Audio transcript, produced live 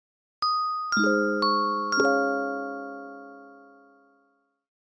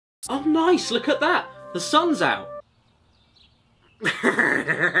Oh nice, look at that! The sun's out!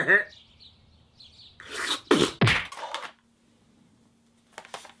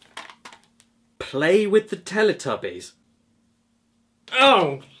 Play with the Teletubbies.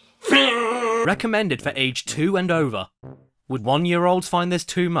 Oh! Recommended for age 2 and over. Would 1-year-olds find this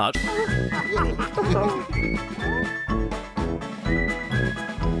too much?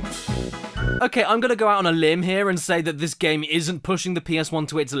 Okay, I'm gonna go out on a limb here and say that this game isn't pushing the PS1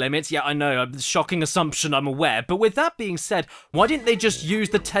 to its limits. Yeah, I know, a shocking assumption, I'm aware. But with that being said, why didn't they just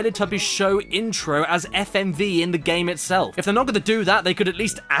use the Teletubbies show intro as FMV in the game itself? If they're not gonna do that, they could at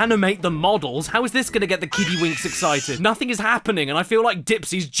least animate the models. How is this gonna get the Kiddywinks excited? Nothing is happening, and I feel like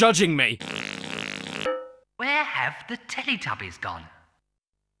Dipsy's judging me. Where have the Teletubbies gone?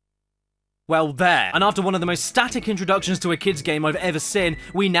 Well, there. And after one of the most static introductions to a kids game I've ever seen,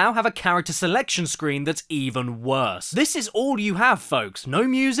 we now have a character selection screen that's even worse. This is all you have, folks. No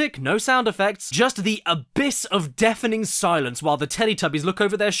music, no sound effects, just the abyss of deafening silence while the Teletubbies look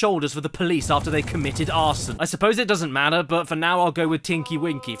over their shoulders for the police after they committed arson. I suppose it doesn't matter, but for now I'll go with Tinky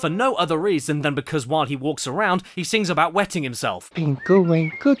Winky, for no other reason than because while he walks around, he sings about wetting himself. Pinkle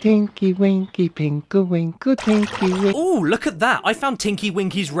winkle Tinky Winky, pinkle winkle Tinky Winky. Ooh, look at that! I found Tinky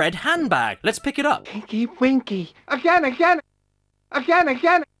Winky's red handbag. Let's pick it up. Tinky Winky. Again.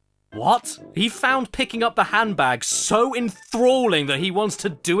 What? He found picking up the handbag so enthralling that he wants to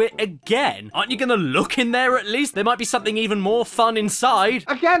do it again? Aren't you gonna look in there at least? There might be something even more fun inside.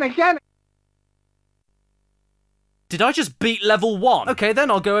 Again. Did I just beat level 1? Okay, then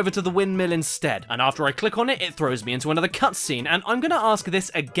I'll go over to the windmill instead. And after I click on it, it throws me into another cutscene. And I'm gonna ask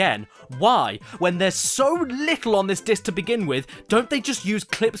this again. Why, when there's so little on this disc to begin with, don't they just use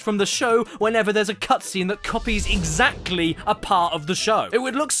clips from the show whenever there's a cutscene that copies exactly a part of the show? It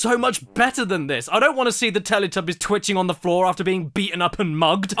would look so much better than this. I don't want to see the Teletubbies twitching on the floor after being beaten up and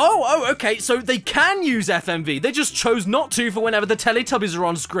mugged. Oh, okay, so they can use FMV. They just chose not to for whenever the Teletubbies are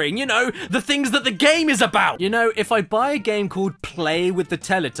on screen. You know, the things that the game is about. You know, if I buy a game called Play with the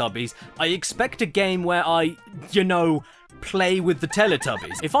Teletubbies, I expect a game where I, you know, play with the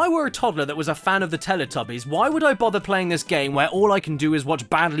Teletubbies. If I were a toddler that was a fan of the Teletubbies, why would I bother playing this game where all I can do is watch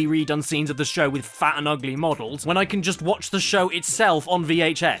badly redone scenes of the show with fat and ugly models, when I can just watch the show itself on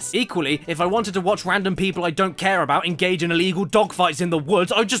VHS? Equally, if I wanted to watch random people I don't care about engage in illegal dogfights in the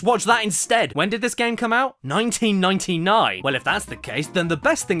woods, I'd just watch that instead. When did this game come out? 1999. Well, if that's the case, then the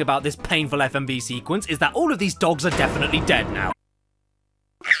best thing about this painful FMV sequence is that all of these dogs are definitely dead now.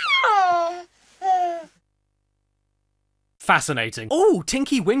 Fascinating. Oh,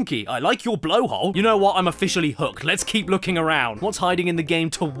 Tinky Winky, I like your blowhole. You know what, I'm officially hooked. Let's keep looking around. What's hiding in the game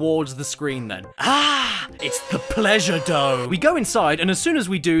towards the screen then? Ah, it's the pleasure dome. We go inside, and as soon as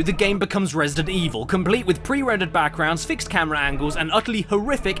we do, the game becomes Resident Evil, complete with pre-rendered backgrounds, fixed camera angles, and utterly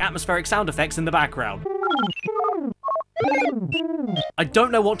horrific atmospheric sound effects in the background. I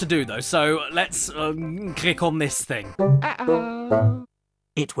don't know what to do though, so let's click on this thing.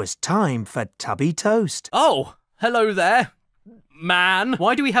 It was time for Tubby Toast. Oh, hello there, man.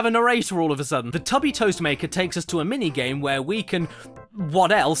 Why do we have a narrator all of a sudden? The Tubby Toast Maker takes us to a mini-game where we can,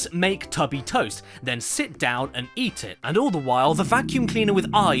 what else, make Tubby Toast, then sit down and eat it. And all the while, the vacuum cleaner with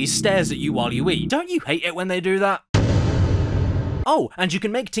eyes stares at you while you eat. Don't you hate it when they do that? Oh, and you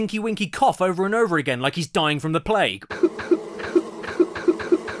can make Tinky Winky cough over and over again like he's dying from the plague.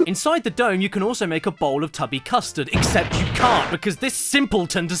 Inside the dome, you can also make a bowl of tubby custard, except you can't, because this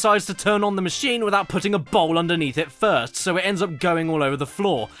simpleton decides to turn on the machine without putting a bowl underneath it first, so it ends up going all over the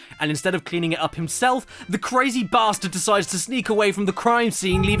floor. And instead of cleaning it up himself, the crazy bastard decides to sneak away from the crime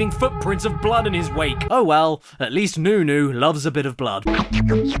scene, leaving footprints of blood in his wake. Oh well, at least Nunu loves a bit of blood.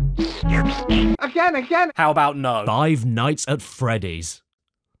 Again. How about no? Five Nights at Freddy's.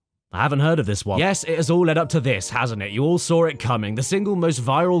 I haven't heard of this one. Yes, it has all led up to this, hasn't it? You all saw it coming. The single most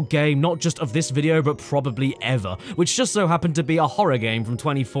viral game, not just of this video, but probably ever, which just so happened to be a horror game from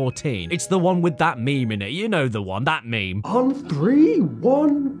 2014. It's the one with that meme in it. You know the one, that meme. On 3,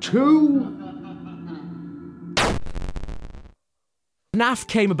 1, 2... FNAF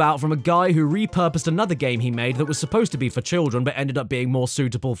came about from a guy who repurposed another game he made that was supposed to be for children but ended up being more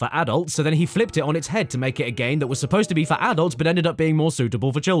suitable for adults, so then he flipped it on its head to make it a game that was supposed to be for adults but ended up being more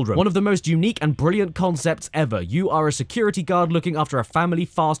suitable for children. One of the most unique and brilliant concepts ever. You are a security guard looking after a family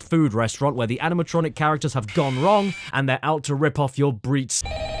fast food restaurant where the animatronic characters have gone wrong and they're out to rip off your breeds.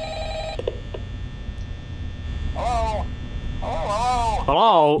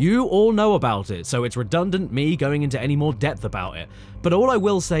 Hello? You all know about it, so it's redundant me going into any more depth about it. But all I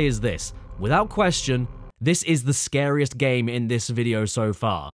will say is this, without question, this is the scariest game in this video so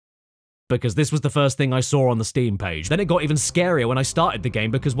far. because this was the first thing I saw on the Steam page. Then it got even scarier when I started the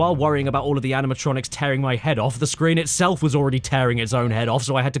game, because while worrying about all of the animatronics tearing my head off, the screen itself was already tearing its own head off,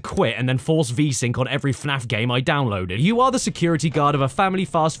 so I had to quit and then force VSync on every FNAF game I downloaded. You are the security guard of a family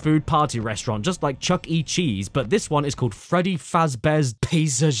fast food party restaurant, just like Chuck E. Cheese, but this one is called Freddy Fazbear's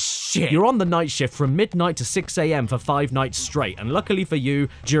Piece of Shit. You're on the night shift from midnight to 6 AM for 5 nights straight, and luckily for you,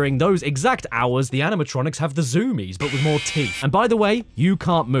 during those exact hours, the animatronics have the zoomies, but with more teeth. And by the way, you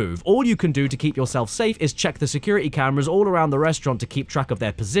can't move. All you can do to keep yourself safe is check the security cameras all around the restaurant to keep track of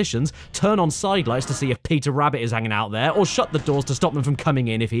their positions, turn on side lights to see if Peter Rabbit is hanging out there, or shut the doors to stop them from coming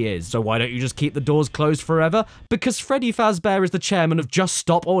in if he is. So why don't you just keep the doors closed forever? Because Freddy Fazbear is the chairman of Just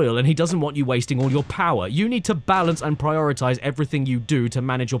Stop Oil, and he doesn't want you wasting all your power. You need to balance and prioritize everything you do to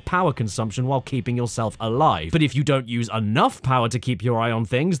manage your power consumption while keeping yourself alive. But if you don't use enough power to keep your eye on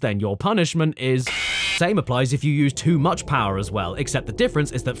things, then your punishment is... Same applies if you use too much power as well, except the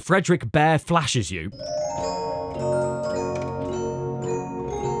difference is that Frederick Bear flashes you.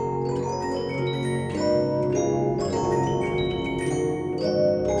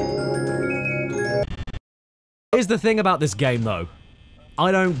 Here's the thing about this game though.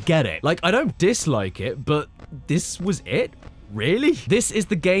 I don't get it. Like, I don't dislike it, but this was it? Really? This is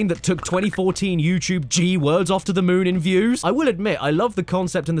the game that took 2014 YouTube G-words off to the moon in views? I will admit, I love the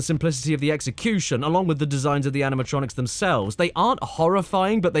concept and the simplicity of the execution, along with the designs of the animatronics themselves. They aren't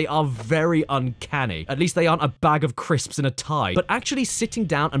horrifying, but they are very uncanny. At least they aren't a bag of crisps in a tie. But actually sitting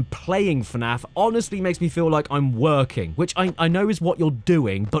down and playing FNAF honestly makes me feel like I'm working, which I know is what you're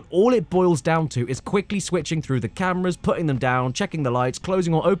doing, but all it boils down to is quickly switching through the cameras, putting them down, checking the lights,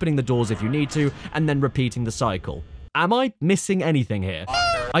 closing or opening the doors if you need to, and then repeating the cycle. Am I missing anything here?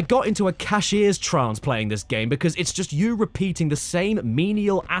 I got into a cashier's trance playing this game because it's just you repeating the same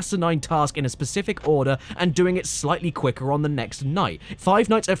menial, asinine task in a specific order and doing it slightly quicker on the next night. Five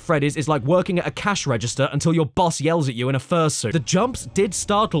Nights at Freddy's is like working at a cash register until your boss yells at you in a fursuit. The jumps did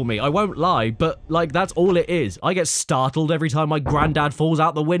startle me, I won't lie, but like that's all it is. I get startled every time my granddad falls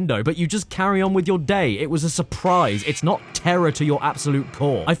out the window, but you just carry on with your day. It was a surprise. It's not terror to your absolute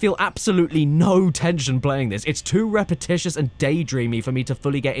core. I feel absolutely no tension playing this. It's too repetitious and daydreamy for me to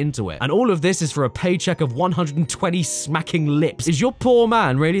fully get into it. And all of this is for a paycheck of 120 smacking lips. Is your poor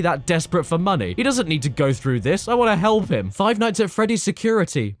man really that desperate for money? He doesn't need to go through this. I want to help him. Five Nights at Freddy's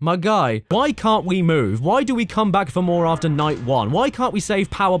security. My guy, why can't we move? Why do we come back for more after night one? Why can't we save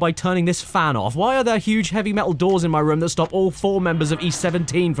power by turning this fan off? Why are there huge heavy metal doors in my room that stop all 4 members of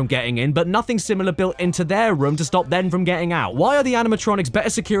E17 from getting in, but nothing similar built into their room to stop them from getting out? Why are the animatronics better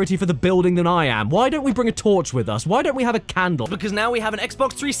security for the building than I am? Why don't we bring a torch with us? Why don't we have a candle? Because now we have an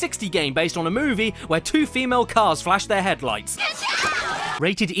Xbox 360 game based on a movie where 2 female cars flash their headlights.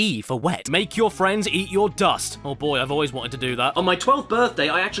 Rated E for wet. Make your friends eat your dust. Oh boy, I've always wanted to do that. On my 12th birthday,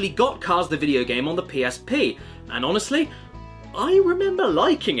 I actually got Cars the video game on the PSP, and honestly, I remember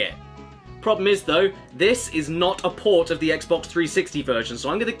liking it. Problem is though, this is not a port of the Xbox 360 version, so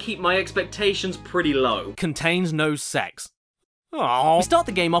I'm going to keep my expectations pretty low. Contains no sex. Aww. We start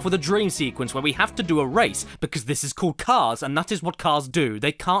the game off with a dream sequence where we have to do a race, because this is called Cars, and that is what cars do.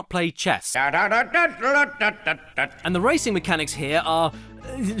 They can't play chess. And the racing mechanics here are...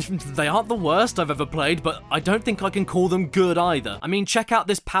 they aren't the worst I've ever played, but I don't think I can call them good either. I mean, check out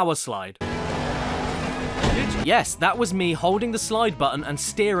this power slide. Yes, that was me holding the slide button and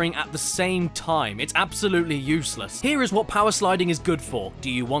steering at the same time. It's absolutely useless. Here is what power sliding is good for. Do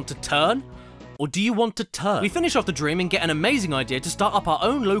you want to turn? Or do you want to turn? We finish off the dream and get an amazing idea to start up our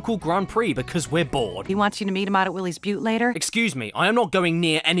own local Grand Prix because we're bored. He wants you to meet him out at Willie's Butte later? Excuse me, I am not going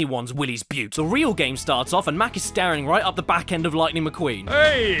near anyone's Willie's Butte. The real game starts off and Mac is staring right up the back end of Lightning McQueen.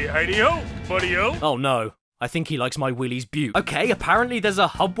 Hey, howdy-ho, buddy-o. Oh no. I think he likes my Willie's Butte. Okay, apparently there's a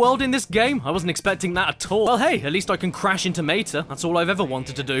hub world in this game. I wasn't expecting that at all. Well, hey, at least I can crash into Mater. That's all I've ever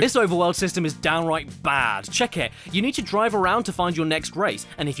wanted to do. This overworld system is downright bad. Check it. You need to drive around to find your next race,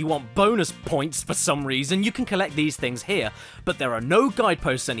 and if you want bonus points for some reason, you can collect these things here. But there are no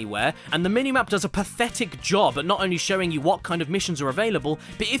guideposts anywhere, and the minimap does a pathetic job at not only showing you what kind of missions are available,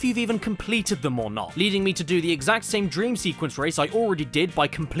 but if you've even completed them or not, leading me to do the exact same dream sequence race I already did by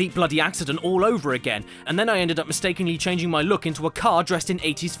complete bloody accident all over again, and then I ended up mistakenly changing my look into a car dressed in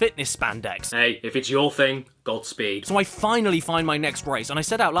 80s fitness spandex. Hey, if it's your thing, Godspeed. So I finally find my next race, and I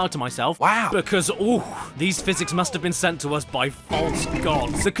said out loud to myself, wow, because, ooh, these physics must have been sent to us by false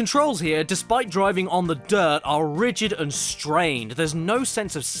gods. The controls here, despite driving on the dirt, are rigid and strained. There's no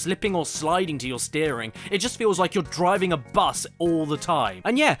sense of slipping or sliding to your steering. It just feels like you're driving a bus all the time.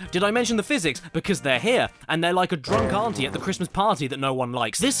 And yeah, did I mention the physics? Because they're here, and they're like a drunk auntie at the Christmas party that no one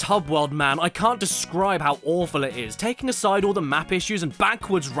likes. This hub world, man, I can't describe how awful it is. Taking aside all the map issues and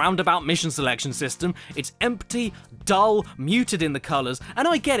backwards roundabout mission selection system, it's empty, dull, muted in the colors, and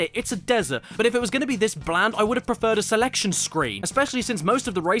I get it, it's a desert, but if it was going to be this bland, I would have preferred a selection screen, especially since most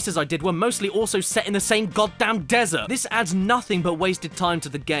of the races I did were mostly also set in the same goddamn desert. This adds nothing but wasted time to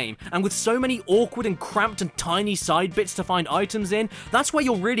the game, and with so many awkward and cramped and tiny side bits to find items in, that's where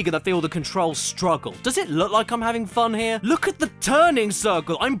you're really going to feel the controls struggle. Does it look like I'm having fun here? Look at the turning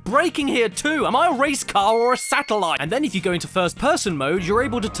circle, I'm braking here too, am I a race car or a satellite? And then if you go into first person mode, you're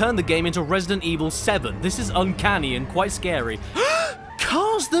able to turn the game into Resident Evil 7. This is uncanny and quite scary.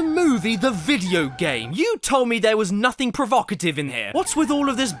 Cars the movie, the video game. You told me there was nothing provocative in here. What's with all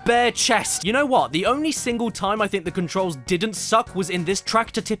of this bare chest? You know what? The only single time I think the controls didn't suck was in this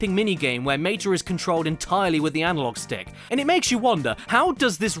tractor tipping minigame where Major is controlled entirely with the analog stick. And it makes you wonder, how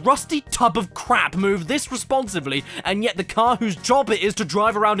does this rusty tub of crap move this responsibly, and yet the car whose job it is to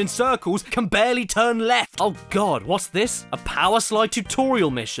drive around in circles can barely turn left? Oh god, what's this? A power slide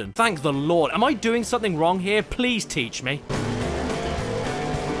tutorial mission. Thank the Lord. Am I doing something wrong here? Please teach me.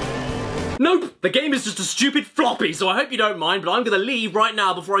 Nope, the game is just a stupid floppy, so I hope you don't mind, but I'm gonna leave right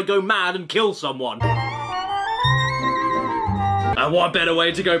now before I go mad and kill someone. And what better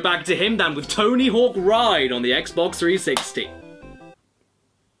way to go back to him than with Tony Hawk Ride on the Xbox 360.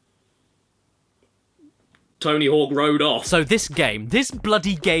 Tony Hawk rode off. So this game, this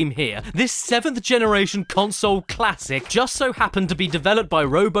bloody game here, this 7th generation console classic, just so happened to be developed by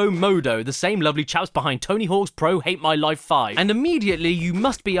Robo Modo, the same lovely chaps behind Tony Hawk's Pro Hate My Life 5. And immediately you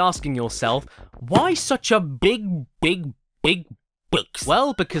must be asking yourself, why such a big books?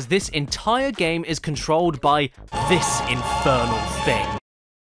 Well, because this entire game is controlled by this infernal thing.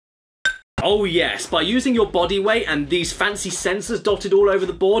 Oh yes, by using your body weight and these fancy sensors dotted all over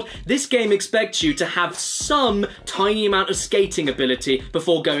the board, this game expects you to have some tiny amount of skating ability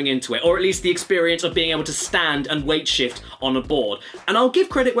before going into it, or at least the experience of being able to stand and weight shift on a board. And I'll give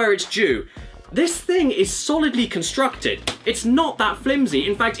credit where it's due. This thing is solidly constructed. It's not that flimsy.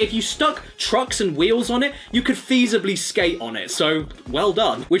 In fact, if you stuck trucks and wheels on it, you could feasibly skate on it, so well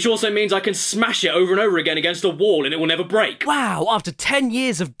done. Which also means I can smash it over and over again against a wall and it will never break. Wow, after 10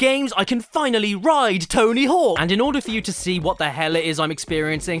 years of games, I can finally ride Tony Hawk! And in order for you to see what the hell it is I'm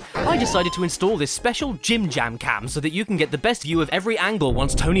experiencing, I decided to install this special Jim Jam cam so that you can get the best view of every angle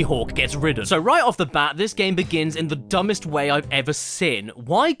once Tony Hawk gets ridden. So right off the bat, this game begins in the dumbest way I've ever seen.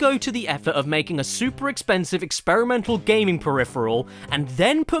 Why go to the effort of making a super expensive experimental gaming peripheral and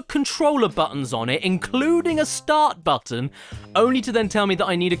then put controller buttons on it, including a start button, only to then tell me that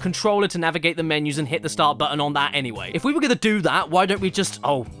I need a controller to navigate the menus and hit the start button on that anyway? If we were gonna do that, why don't we just,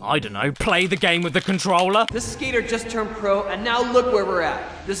 oh, I don't know, play the game with the controller? This skater just turned pro, and now look where we're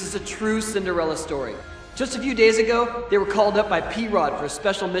at. This is a true Cinderella story. Just a few days ago, they were called up by P-Rod for a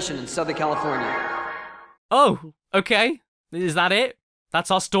special mission in Southern California. Oh, okay. Is that it? That's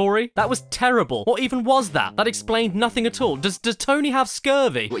our story? That was terrible. What even was that? That explained nothing at all. Does Tony have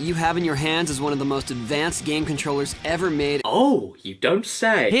scurvy? What you have in your hands is one of the most advanced game controllers ever made. Oh, you don't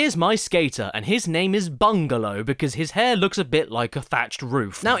say. Here's my skater, and his name is Bungalow because his hair looks a bit like a thatched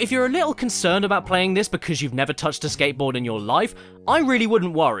roof. Now, if you're a little concerned about playing this because you've never touched a skateboard in your life, I really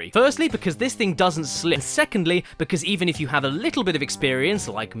wouldn't worry. Firstly, because this thing doesn't slip. And secondly, because even if you have a little bit of experience,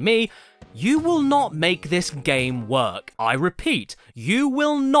 like me, you will not make this game work. I repeat, you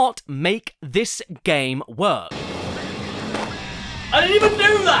will not make this game work. I didn't even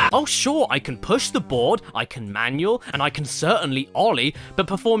do that! Oh sure, I can push the board, I can manual, and I can certainly ollie, but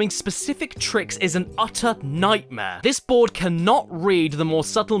performing specific tricks is an utter nightmare. This board cannot read the more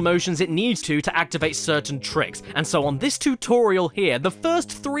subtle motions it needs to activate certain tricks, and so on this tutorial here, the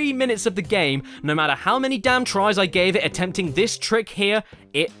first 3 minutes of the game, no matter how many damn tries I gave it attempting this trick here,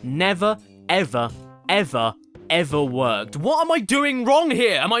 it never, ever worked. What am I doing wrong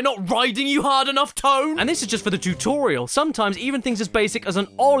here? Am I not riding you hard enough, Tone? And this is just for the tutorial. Sometimes even things as basic as an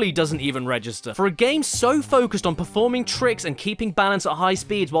ollie doesn't even register. For a game so focused on performing tricks and keeping balance at high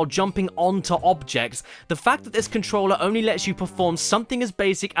speeds while jumping onto objects, the fact that this controller only lets you perform something as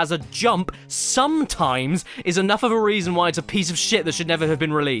basic as a jump sometimes is enough of a reason why it's a piece of shit that should never have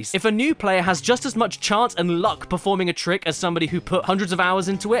been released. If a new player has just as much chance and luck performing a trick as somebody who put hundreds of hours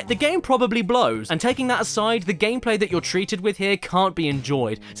into it, the game probably blows. And taking that aside, the gameplay that you're treated with here can't be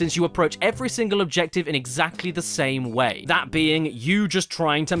enjoyed, since you approach every single objective in exactly the same way. That being, you just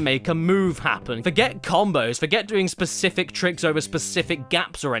trying to make a move happen. Forget combos, forget doing specific tricks over specific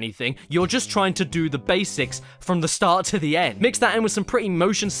gaps or anything, you're just trying to do the basics from the start to the end. Mix that in with some pretty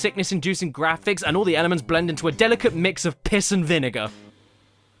motion sickness inducing graphics and all the elements blend into a delicate mix of piss and vinegar.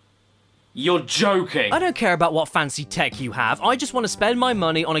 You're joking. I don't care about what fancy tech you have, I just want to spend my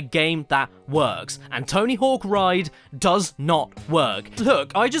money on a game that works. And Tony Hawk Ride does not work.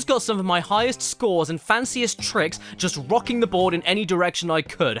 Look, I just got some of my highest scores and fanciest tricks just rocking the board in any direction I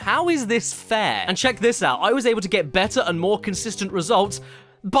could. How is this fair? And check this out, I was able to get better and more consistent results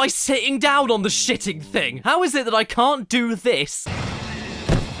by sitting down on the shitting thing. How is it that I can't do this,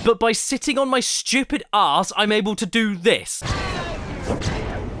 but by sitting on my stupid ass, I'm able to do this?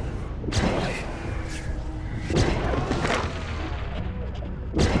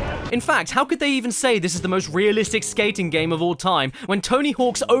 In fact, how could they even say this is the most realistic skating game of all time when Tony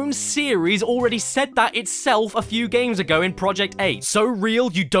Hawk's own series already said that itself a few games ago in Project 8? So real,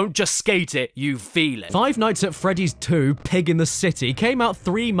 you don't just skate it, you feel it. Five Nights at Freddy's 2, Pig in the City, came out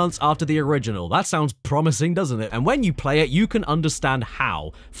 3 months after the original. That sounds promising, doesn't it? And when you play it, you can understand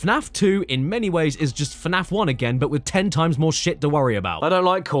how. FNAF 2, in many ways, is just FNAF 1 again, but with 10 times more shit to worry about. I don't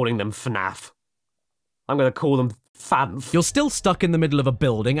like calling them FNAF. I'm gonna call them FANF. You're still stuck in the middle of a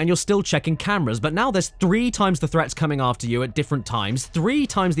building and you're still checking cameras, but now there's 3 times the threats coming after you at different times, 3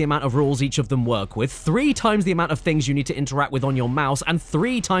 times the amount of rules each of them work with, 3 times the amount of things you need to interact with on your mouse, and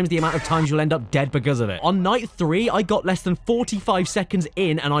 3 times the amount of times you'll end up dead because of it. On night 3, I got less than 45 seconds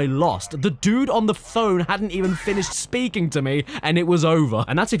in and I lost. The dude on the phone hadn't even finished speaking to me and it was over.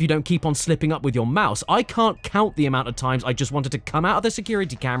 And that's if you don't keep on slipping up with your mouse. I can't count the amount of times I just wanted to come out of the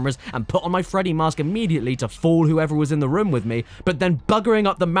security cameras and put on my Freddy mask immediately to fool whoever was in the room with me, but then buggering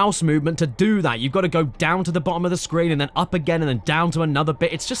up the mouse movement to do that. You've got to go down to the bottom of the screen and then up again and then down to another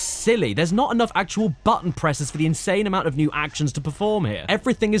bit. It's just silly. There's not enough actual button presses for the insane amount of new actions to perform here.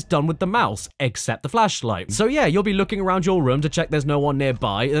 Everything is done with the mouse, except the flashlight. So yeah, you'll be looking around your room to check there's no one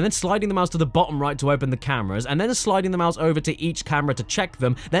nearby, and then sliding the mouse to the bottom right to open the cameras, and then sliding the mouse over to each camera to check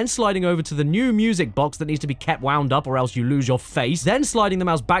them, then sliding over to the new music box that needs to be kept wound up or else you lose your face, then sliding the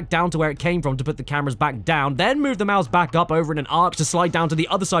mouse back down to where it came from to put the cameras back down, then move the mouse back up over in an arc to slide down to the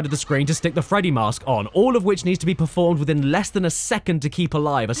other side of the screen to stick the Freddy mask on, all of which needs to be performed within less than a second to keep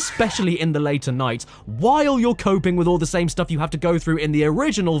alive, especially in the later nights, while you're coping with all the same stuff you have to go through in the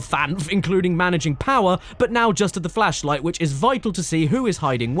original FNAF, including managing power, but now just at the flashlight, which is vital to see who is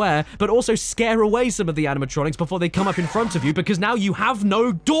hiding where, but also scare away some of the animatronics before they come up in front of you, because now you have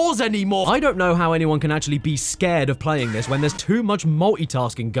no doors anymore. I don't know how anyone can actually be scared of playing this when there's too much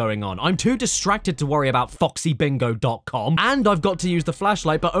multitasking going on. I'm too distracted to worry about foxybingo.com, and I've got to use the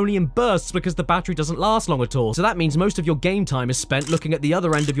flashlight, but only in bursts because the battery doesn't last long at all. So that means most of your game time is spent looking at the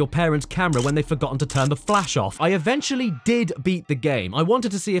other end of your parents' camera when they've forgotten to turn the flash off. I eventually did beat the game. I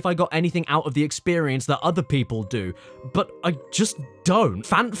wanted to see if I got anything out of the experience that other people do, but I just don't.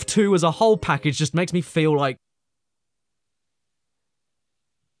 FNAF 2 as a whole package just makes me feel like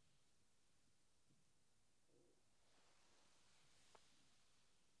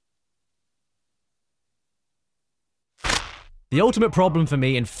the ultimate problem for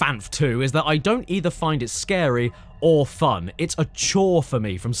me in FNAF 2 is that I don't either find it scary or fun. It's a chore for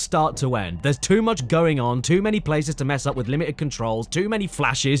me from start to end. There's too much going on, too many places to mess up with limited controls, too many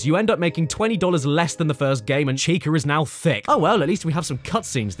flashes, you end up making $20 less than the first game and Chica is now thick. Oh well, at least we have some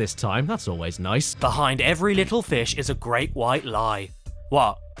cutscenes this time, that's always nice. Behind every little fish is a great white lie.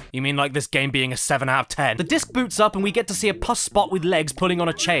 What? You mean like this game being a 7 out of 10? The disc boots up and we get to see a pus spot with legs pulling on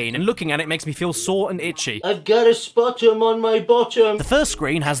a chain, and looking at it makes me feel sore and itchy. I've got a spottum on my bottom. The first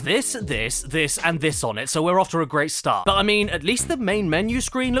screen has this, and this on it, so we're off to a great start. But I mean, at least the main menu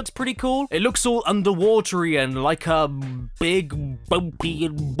screen looks pretty cool. It looks all underwatery and like a big bumpy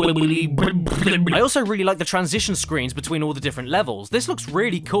and I also really like the transition screens between all the different levels. This looks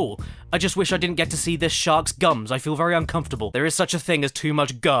really cool. I just wish I didn't get to see this shark's gums. I feel very uncomfortable. There is such a thing as too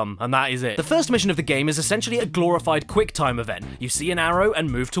much gum, and that is it. The first mission of the game is essentially a glorified QuickTime event. You see an arrow and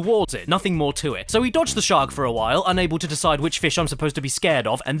move towards it. Nothing more to it. So we dodged the shark for a while, unable to decide which fish I'm supposed to be scared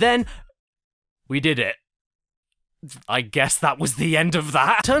of, and then we did it. I guess that was the end of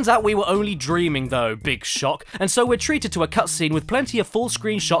that. Turns out we were only dreaming though, big shock, and so we're treated to a cutscene with plenty of full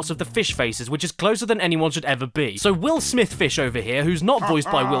screen shots of the fish faces, which is closer than anyone should ever be. So Will Smith Fish over here, who's not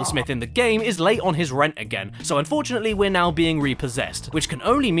voiced by Will Smith in the game, is late on his rent again, so unfortunately we're now being repossessed, which can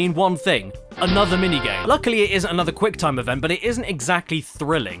only mean one thing: another minigame. Luckily it isn't another QuickTime event, but it isn't exactly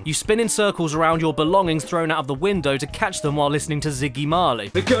thrilling. You spin in circles around your belongings thrown out of the window to catch them while listening to Ziggy Marley.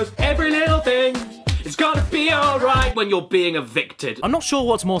 Because every little thing It's gonna be alright when you're being evicted. I'm not sure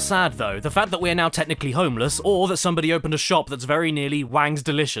what's more sad though, the fact that we are now technically homeless, or that somebody opened a shop that's very nearly Wang's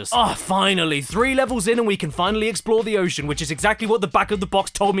Delicious. Oh, finally, 3 levels in and we can finally explore the ocean, which is exactly what the back of the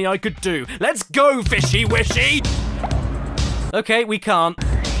box told me I could do. Let's go, fishy wishy! Okay, we can't.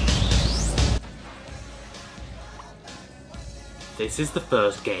 This is the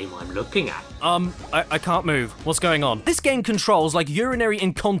first game I'm looking at. I can't move. What's going on? This game controls like urinary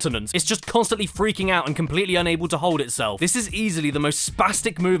incontinence. It's just constantly freaking out and completely unable to hold itself. This is easily the most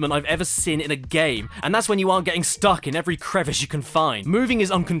spastic movement I've ever seen in a game, and that's when you aren't getting stuck in every crevice you can find. Moving is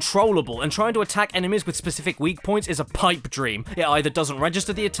uncontrollable, and trying to attack enemies with specific weak points is a pipe dream. It either doesn't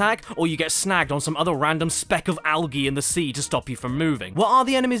register the attack, or you get snagged on some other random speck of algae in the sea to stop you from moving. What are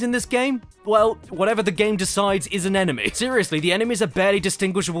the enemies in this game? Well, whatever the game decides is an enemy. Seriously, the enemies are barely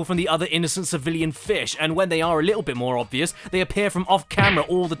distinguishable from the other innocent civilian fish, and when they are a little bit more obvious, they appear from off camera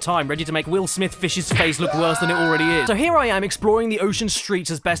all the time, ready to make Will Smith Fish's face look worse than it already is. So here I am exploring the ocean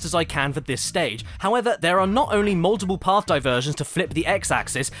streets as best as I can for this stage. However, there are not only multiple path diversions to flip the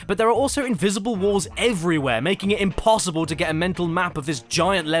x-axis, but there are also invisible walls everywhere, making it impossible to get a mental map of this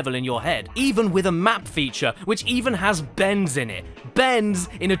giant level in your head. Even with a map feature, which even has bends in it. Bends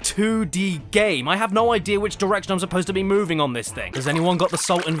in a 2D game. I have no idea which direction I'm supposed to be moving on this thing. Has anyone got the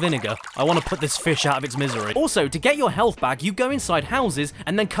salt and vinegar? I want to put this fish out of its misery. Also, to get your health back, you go inside houses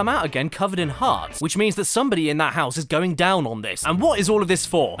and then come out again covered in hearts, which means that somebody in that house is going down on this. And what is all of this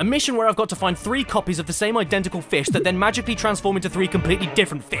for? A mission where I've got to find 3 copies of the same identical fish that then magically transform into 3 completely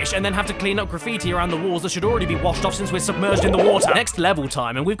different fish, and then have to clean up graffiti around the walls that should already be washed off since we're submerged in the water. Next level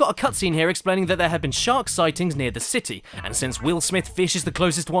time, and we've got a cutscene here explaining that there have been shark sightings near the city, and since Will Smith Fish is the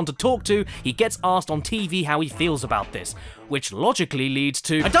closest one to talk to, he gets asked on TV how he feels about this, which logically leads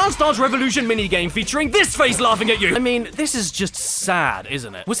to a Dance Dance Revolution minigame featuring this face laughing at you. I mean, this is just sad,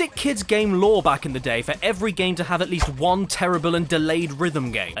 isn't it? Was it kids game lore back in the day for every game to have at least one terrible and delayed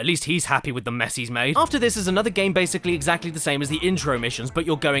rhythm game? At least he's happy with the mess he's made. After this is another game basically exactly the same as the intro missions, but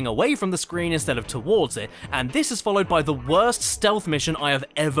you're going away from the screen instead of towards it, and this is followed by the worst stealth mission I have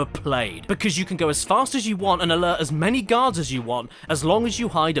ever played, because you can go as fast as you want and alert as many guards as you want, as long as you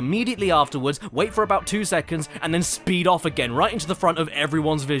hide immediately afterwards, wait for about 2 seconds, and then speed off again right into the front of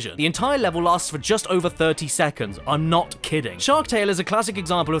everyone's vision. The entire level lasts for just over 30 seconds. I'm not kidding. Shark Tale is a classic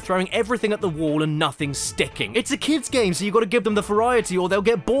example of throwing everything at the wall and nothing sticking. It's a kids game, so you gotta give them the variety or they'll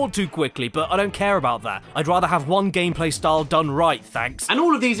get bored too quickly, but I don't care about that. I'd rather have one gameplay style done right, thanks. And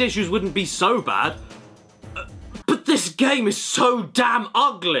all of these issues wouldn't be so bad. But this game is so damn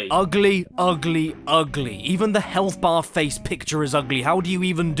ugly! Ugly, ugly, ugly. Even the health bar face picture is ugly. How do you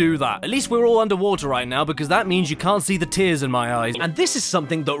even do that? At least we're all underwater right now, because that means you can't see the tears in my eyes. And this is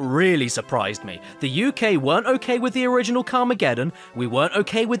something that really surprised me. The UK weren't okay with the original Carmageddon, we weren't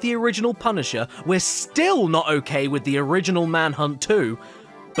okay with the original Punisher, we're still not okay with the original Manhunt 2,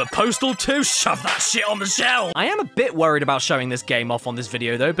 but Postal 2, shove that shit on the shelf! I am a bit worried about showing this game off on this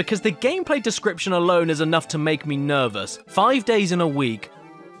video though, because the gameplay description alone is enough to make me nervous. 5 days in a week,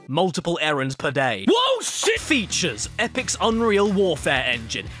 multiple errands per day. Whoa, shit! Features: Epic's Unreal Warfare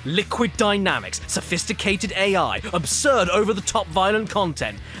engine, liquid dynamics, sophisticated AI, absurd over-the-top violent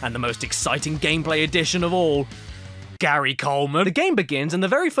content, and the most exciting gameplay addition of all, Gary Coleman. The game begins and the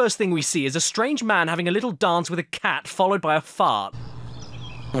very first thing we see is a strange man having a little dance with a cat followed by a fart.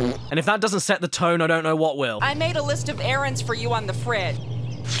 And if that doesn't set the tone, I don't know what will. I made a list of errands for you on the fridge.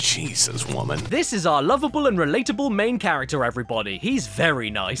 Jesus, woman. This is our lovable and relatable main character, everybody. He's very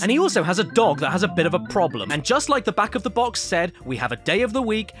nice. And he also has a dog that has a bit of a problem. And just like the back of the box said, we have a day of the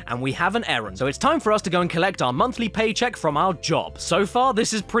week and we have an errand. So it's time for us to go and collect our monthly paycheck from our job. So far,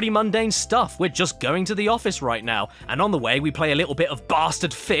 this is pretty mundane stuff. We're just going to the office right now. And on the way, we play a little bit of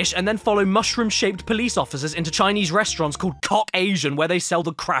bastard fish and then follow mushroom-shaped police officers into Chinese restaurants called Cock Asian, where they sell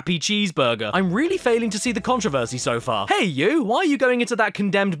the crappy cheeseburger. I'm really failing to see the controversy so far. Hey, you, why are you going into that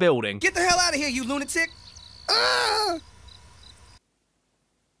condemned building? Get the hell out of here, you lunatic! Ah!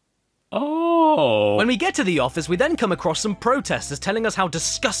 Oh. When we get to the office, we then come across some protesters telling us how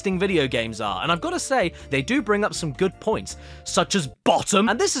disgusting video games are, and I've got to say, they do bring up some good points, such as bottom.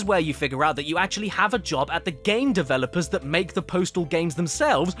 And this is where you figure out that you actually have a job at the game developers that make the Postal games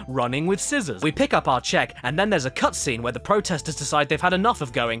themselves, running with scissors. We pick up our check, and then there's a cutscene where the protesters decide they've had enough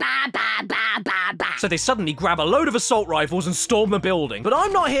of going bah, bah, bah, bah, bah. So they suddenly grab a load of assault rifles and storm the building. But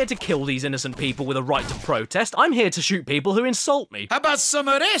I'm not here to kill these innocent people with a right to protest. I'm here to shoot people who insult me. How about some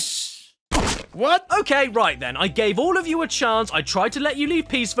of this? What? Okay, right then. I gave all of you a chance. I tried to let you leave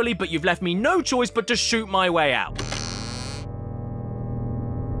peacefully, but you've left me no choice but to shoot my way out.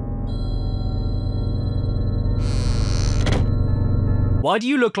 Why do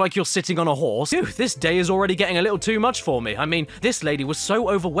you look like you're sitting on a horse? Phew, this day is already getting a little too much for me. I mean, this lady was so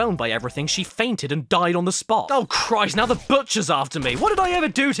overwhelmed by everything, she fainted and died on the spot. Oh Christ, now the butcher's after me. What did I ever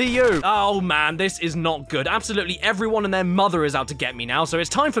do to you? Oh man, this is not good. Absolutely everyone and their mother is out to get me now, so it's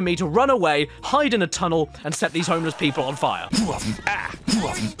time for me to run away, hide in a tunnel, and set these homeless people on fire.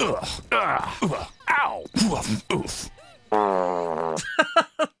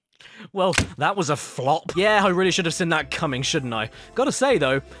 Well, that was a flop. Yeah, I really should have seen that coming, shouldn't I? Gotta say,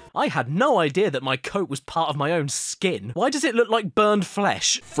 though, I had no idea that my coat was part of my own skin. Why does it look like burned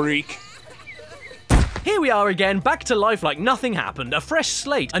flesh? Freak. Here we are again, back to life like nothing happened. A fresh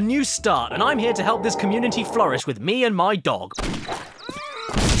slate, a new start, and I'm here to help this community flourish with me and my dog.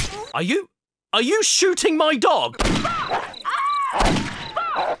 Are you shooting my dog?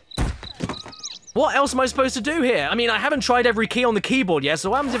 What else am I supposed to do here? I mean, I haven't tried every key on the keyboard yet, so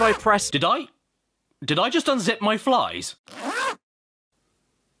what happens if I press... Did I just unzip my flies?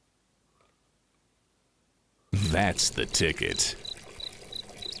 That's the ticket.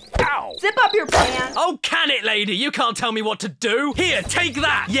 Ow! Zip up your pants! Oh, can it, lady? You can't tell me what to do. Here, take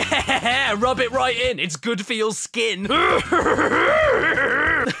that! Yeah, rub it right in. It's good for your skin.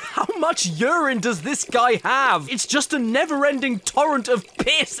 How much urine does this guy have? It's just a never-ending torrent of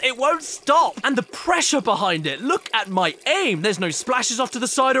piss. It won't stop. And the pressure behind it. Look at my aim. There's no splashes off to the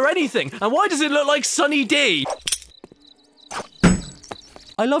side or anything. And why does it look like Sunny D?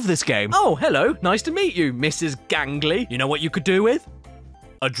 I love this game. Oh, hello. Nice to meet you, Mrs. Gangley. You know what you could do with?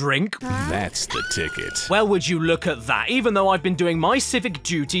 A drink? That's the ticket. Well, would you look at that? Even though I've been doing my civic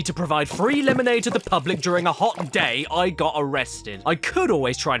duty to provide free lemonade to the public during a hot day, I got arrested. I could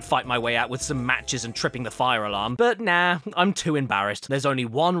always try and fight my way out with some matches and tripping the fire alarm, but nah, I'm too embarrassed. There's only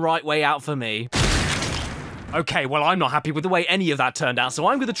one right way out for me. Okay, well, I'm not happy with the way any of that turned out, so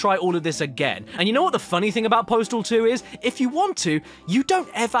I'm going to try all of this again. And you know what the funny thing about Postal 2 is? If you want to, you don't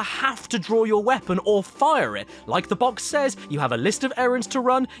ever have to draw your weapon or fire it. Like the box says, you have a list of errands to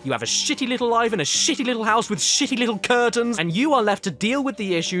run, you have a shitty little life in a shitty little house with shitty little curtains, and you are left to deal with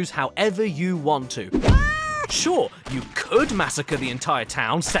the issues however you want to. Sure, you could massacre the entire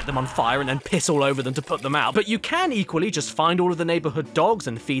town, set them on fire, and then piss all over them to put them out, but you can equally just find all of the neighborhood dogs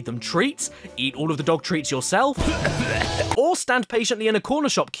and feed them treats, eat all of the dog treats yourself, or stand patiently in a corner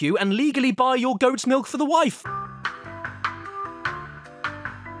shop queue and legally buy your goat's milk for the wife.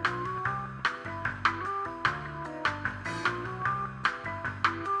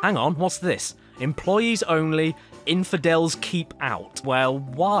 Hang on, what's this? Employees only, infidels keep out. Well,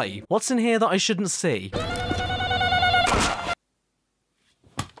 why? What's in here that I shouldn't see?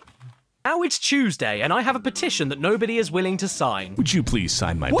 Now it's Tuesday, and I have a petition that nobody is willing to sign. Would you please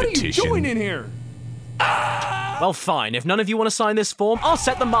sign my petition? What are you doing in here? Well, fine. If none of you want to sign this form, I'll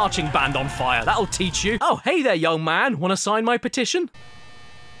set the marching band on fire. That'll teach you. Oh, hey there, young man. Want to sign my petition?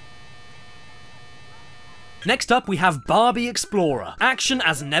 Next up, we have Barbie Explorer. Action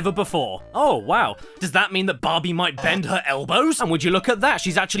as never before. Oh, wow. Does that mean that Barbie might bend her elbows? And would you look at that,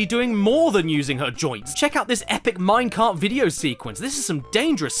 she's actually doing more than using her joints. Check out this epic minecart video sequence. This is some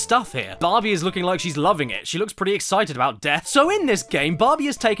dangerous stuff here. Barbie is looking like she's loving it. She looks pretty excited about death. So in this game, Barbie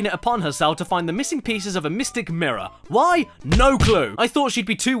has taken it upon herself to find the missing pieces of a mystic mirror. Why? No clue. I thought she'd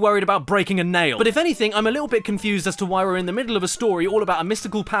be too worried about breaking a nail. But if anything, I'm a little bit confused as to why we're in the middle of a story all about a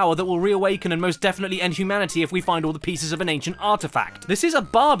mystical power that will reawaken and most definitely end humanity if we find all the pieces of an ancient artifact. This is a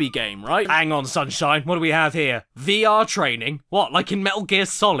Barbie game, right? Hang on, sunshine. What do we have here? VR training? What, like in Metal Gear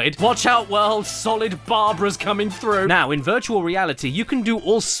Solid? Watch out, world. Solid Barbara's coming through. Now, in virtual reality, you can do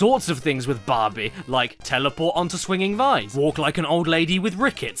all sorts of things with Barbie, like teleport onto swinging vines, walk like an old lady with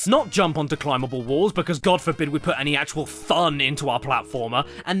rickets, not jump onto climbable walls because God forbid we put any actual fun into our platformer,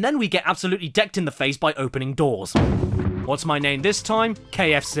 and then we get absolutely decked in the face by opening doors. What's my name this time?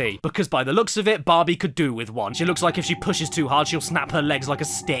 KFC. Because by the looks of it, Barbie could do with one. She looks like if she pushes too hard, she'll snap her legs like a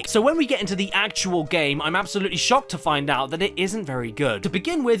stick. So when we get into the actual game, I'm absolutely shocked to find out that it isn't very good. To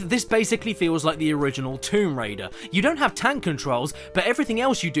begin with, this basically feels like the original Tomb Raider. You don't have tank controls, but everything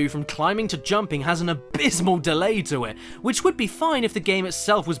else you do from climbing to jumping has an abysmal delay to it, which would be fine if the game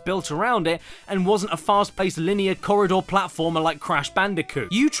itself was built around it and wasn't a fast-paced linear corridor platformer like Crash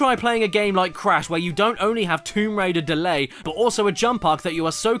Bandicoot. You try playing a game like Crash where you don't only have Tomb Raider delay, but also a jump arc that you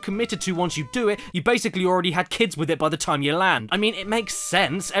are so committed to once you do it, you basically already had kids with it by the time you land. I mean, it makes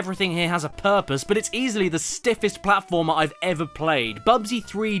sense, everything here has a purpose, but it's easily the stiffest platformer I've ever played. Bubsy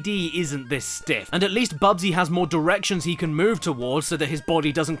 3D isn't this stiff, and at least Bubsy has more directions he can move towards so that his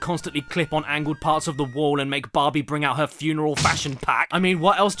body doesn't constantly clip on angled parts of the wall and make Barbie bring out her funeral fashion pack. I mean,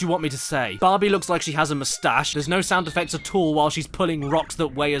 what else do you want me to say? Barbie looks like she has a mustache, there's no sound effects at all while she's pulling rocks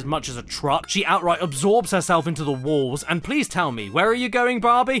that weigh as much as a truck, she outright absorbs herself into the walls, controls. And please tell me, where are you going,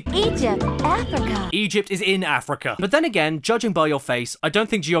 Barbie? Egypt, Africa. Egypt is in Africa. But then again, judging by your face, I don't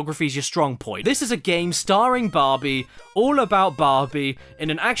think geography is your strong point. This is a game starring Barbie, all about Barbie, in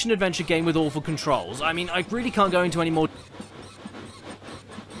an action-adventure game with awful controls. I mean, I really can't go into any more...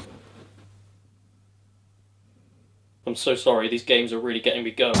 I'm so sorry, these games are really getting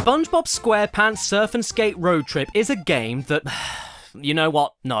me going. SpongeBob SquarePants Surf and Skate Road Trip is a game that... You know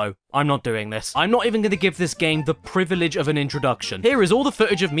what? No, I'm not doing this. I'm not even going to give this game the privilege of an introduction. Here is all the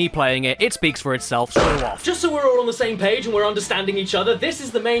footage of me playing it. It speaks for itself. Screw off. Just so we're all on the same page and we're understanding each other, this is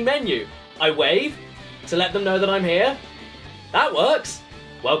the main menu. I wave to let them know that I'm here. That works.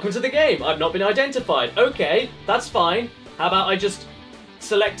 Welcome to the game. I've not been identified. Okay, that's fine. How about I just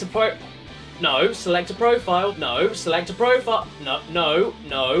select a No, select a profile. No, select a profile. No,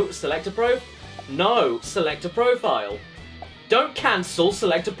 select a No, select a profile. Don't cancel,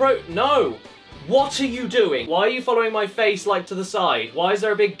 select a No! What are you doing? Why are you following my face, like, to the side? Why is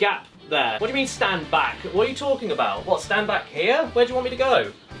there a big gap there? What do you mean, stand back? What are you talking about? What, stand back here? Where do you want me to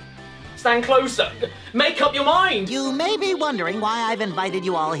go? Stand closer. Make up your mind! You may be wondering why I've invited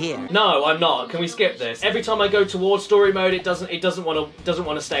you all here. No, I'm not. Can we skip this? Every time I go towards story mode, it doesn't want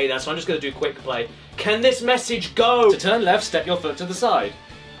to stay there, so I'm just going to do quick play. Can this message go? To turn left, step your foot to the side.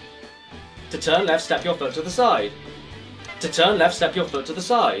 To turn left, step your foot to the side. To turn left, step your foot to the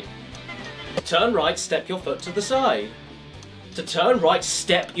side. Turn right, step your foot to the side. To turn right,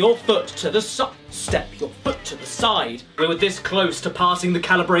 step your foot to the side. Step your foot to the side. We were this close to passing the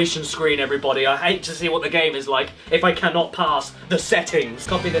calibration screen, everybody. I hate to see what the game is like if I cannot pass the settings.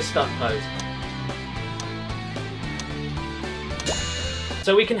 Copy this stunt pose.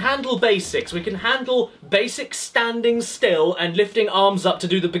 So we can handle basics. We can handle basic standing still and lifting arms up to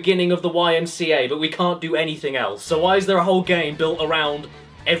do the beginning of the YMCA, but we can't do anything else. So why is there a whole game built around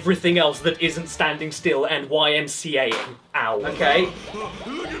everything else that isn't standing still and YMCA-ing? Ow. Okay.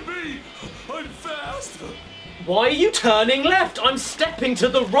 Look at me! I'm fast! Why are you turning left? I'm stepping to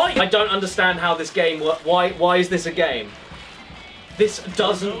the right! I don't understand how this game works. Why is this a game? This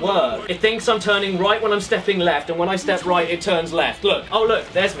doesn't work. It thinks I'm turning right when I'm stepping left, and when I step right, it turns left. Look. Oh, look.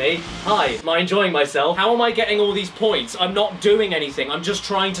 There's me. Hi. Am I enjoying myself? How am I getting all these points? I'm not doing anything. I'm just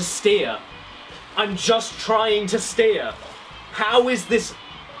trying to steer. I'm just trying to steer. How is this...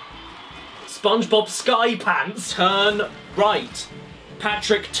 SpongeBob Sky Pants? Turn right.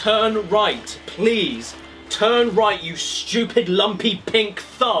 Patrick, turn right. Please. Turn right, you stupid lumpy pink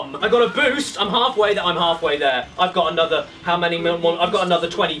thumb. I got a boost. I'm halfway there. I'm halfway there. I've got another, how many minutes? I've got another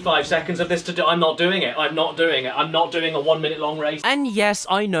 25 seconds of this to do. I'm not doing it. I'm not doing it. I'm not doing a 1 minute long race. And yes,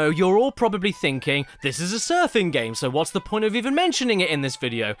 I know, you're all probably thinking, this is a surfing game, so what's the point of even mentioning it in this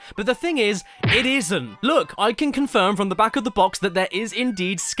video? But the thing is, it isn't. Look, I can confirm from the back of the box that there is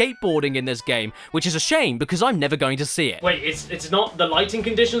indeed skateboarding in this game, which is a shame because I'm never going to see it. Wait, it's not, the lighting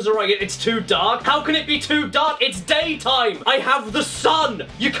conditions are right. It's too dark. How can it be too dark? It's daytime. I have the sun.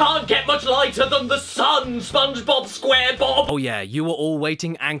 You can't get much lighter than the sun, SpongeBob SquareBob. Oh yeah, you were all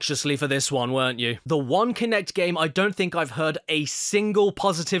waiting anxiously for this one, weren't you? The one Kinect game I don't think I've heard a single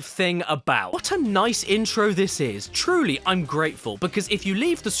positive thing about. What a nice intro this is. Truly, I'm grateful, because if you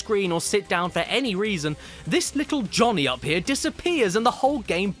leave the screen or sit down for any reason, this little Johnny up here disappears and the whole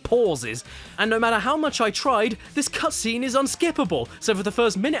game pauses. And no matter how much I tried, this cutscene is unskippable. So for the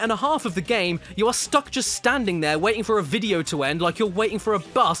first minute and a half of the game, you are stuck just standing there waiting for a video to end like you're waiting for a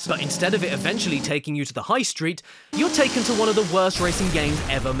bus, but instead of it eventually taking you to the high street, you're taken to one of the worst racing games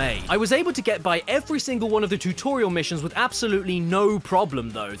ever made. I was able to get by every single one of the tutorial missions with absolutely no problem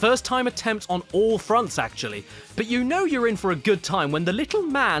though. First time attempt on all fronts actually. But you know you're in for a good time when the little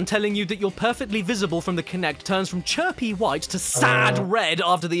man telling you that you're perfectly visible from the Kinect turns from chirpy white to sad red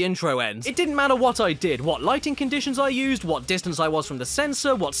after the intro ends. It didn't matter what I did, what lighting conditions I used, what distance I was from the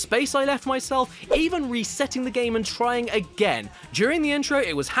sensor, what space I left myself, even resetting the game and trying again. During the intro,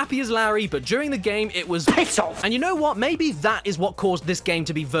 it was happy as Larry, but during the game, it was pixel. And you know what? Maybe that is what caused this game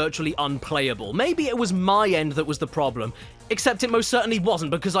to be virtually unplayable. Maybe it was my end that was the problem. Except it most certainly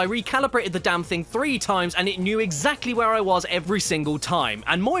wasn't, because I recalibrated the damn thing 3 times and it knew exactly where I was every single time.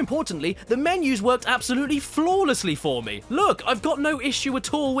 And more importantly, the menus worked absolutely flawlessly for me. Look, I've got no issue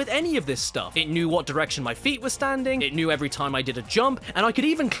at all with any of this stuff. It knew what direction my feet were standing, it knew every time I did a jump, and I could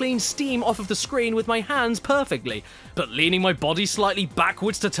even clean steam off of the screen with my hands perfectly. But leaning my body slightly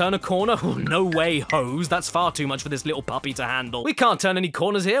backwards to turn a corner? Oh, no way, hose. That's far too much for this little puppy to handle. We can't turn any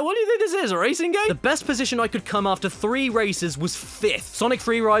corners here. What do you think this is, a racing game? The best position I could come after 3 races Races was 5th. Sonic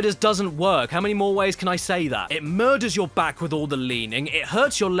Free Riders doesn't work. How many more ways can I say that? It murders your back with all the leaning. It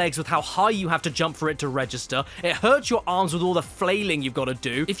hurts your legs with how high you have to jump for it to register. It hurts your arms with all the flailing you've got to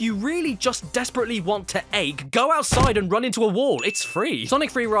do. If you really just desperately want to ache, go outside and run into a wall. It's free.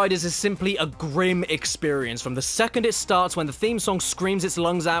 Sonic Free Riders is simply a grim experience from the second it starts, when the theme song screams its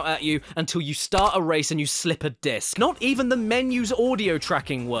lungs out at you, until you start a race and you slip a disc. Not even the menu's audio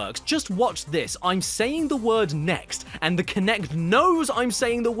tracking works. Just watch this. I'm saying the word next, and the Kinect knows I'm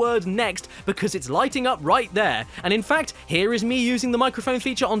saying the word next because it's lighting up right there. And in fact, here is me using the microphone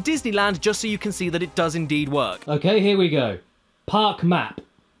feature on Disneyland just so you can see that it does indeed work. Okay, here we go. Park map.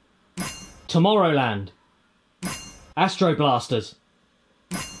 Tomorrowland. Astro Blasters.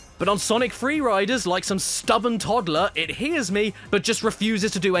 But on Sonic Free Riders, like some stubborn toddler, it hears me, but just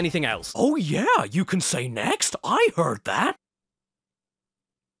refuses to do anything else. Oh yeah, you can say next. I heard that.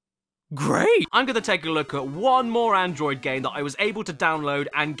 Great! I'm gonna take a look at one more Android game that I was able to download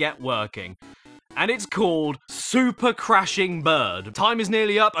and get working. And it's called Super Crashing Bird. Time is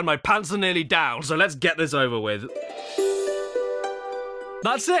nearly up and my pants are nearly down, so let's get this over with.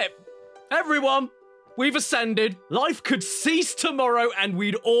 That's it! Everyone! We've ascended, life could cease tomorrow and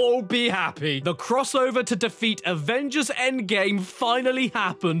we'd all be happy. The crossover to defeat Avengers Endgame finally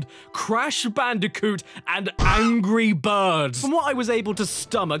happened. Crash Bandicoot and Angry Birds. From what I was able to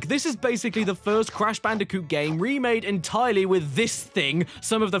stomach, this is basically the first Crash Bandicoot game remade entirely with this thing,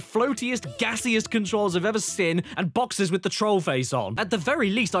 some of the floatiest, gassiest controls I've ever seen, and boxes with the troll face on. At the very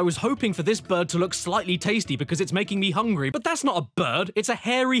least, I was hoping for this bird to look slightly tasty because it's making me hungry, but that's not a bird, it's a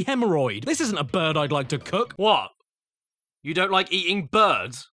hairy hemorrhoid. This isn't a bird I'd like to cook. What? You don't like eating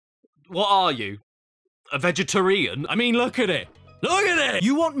birds? What are you? A vegetarian? I mean, look at it. Look at it!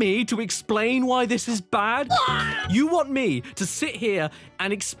 You want me to explain why this is bad? You want me to sit here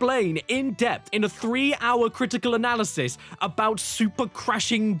and explain in depth in a 3-hour critical analysis about Super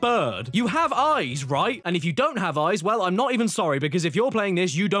Crashing Bird? You have eyes, right? And if you don't have eyes, well, I'm not even sorry, because if you're playing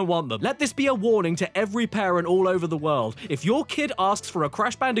this, you don't want them. Let this be a warning to every parent all over the world. If your kid asks for a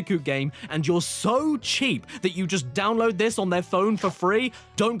Crash Bandicoot game and you're so cheap that you just download this on their phone for free,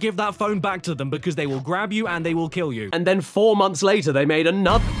 don't give that phone back to them, because they will grab you and they will kill you. And then 4 months later, they made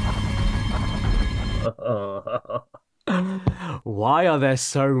another. Why are there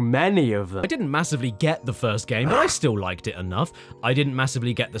so many of them? I didn't massively get the first game, but I still liked it enough. I didn't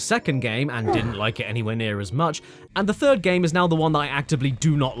massively get the second game and didn't like it anywhere near as much. And the third game is now the one that I actively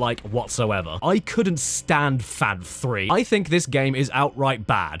do not like whatsoever. I couldn't stand Fad 3. I think this game is outright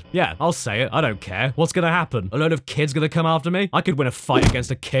bad. Yeah, I'll say it. I don't care. What's gonna happen? A load of kids gonna come after me? I could win a fight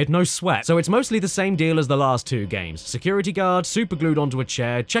against a kid, no sweat. So it's mostly the same deal as the last 2 games. Security guard, super glued onto a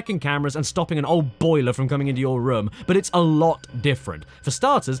chair, checking cameras, and stopping an old boiler from coming into your room. But it's a lot different. For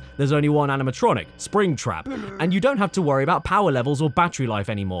starters, there's only one animatronic, Springtrap, and you don't have to worry about power levels or battery life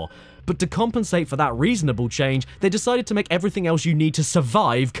anymore. But to compensate for that reasonable change, they decided to make everything else you need to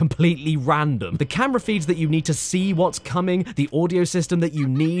survive completely random. The camera feeds that you need to see what's coming, the audio system that you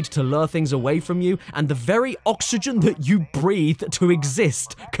need to lure things away from you, and the very oxygen that you breathe to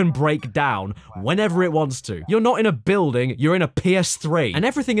exist can break down whenever it wants to. You're not in a building, you're in a PS3. And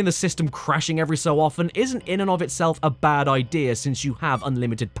everything in the system crashing every so often isn't in and of itself a bad idea, since you have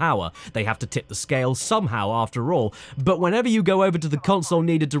unlimited power. They have to tip the scale somehow after all. But whenever you go over to the console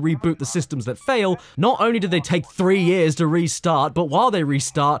needed to reboot the systems that fail, not only do they take 3 years to restart, but while they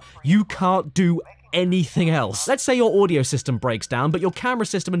restart, you can't do anything else. Let's say your audio system breaks down, but your camera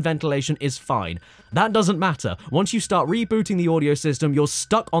system and ventilation is fine. That doesn't matter. Once you start rebooting the audio system, you're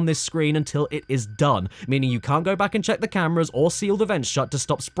stuck on this screen until it is done, meaning you can't go back and check the cameras or seal the vents shut to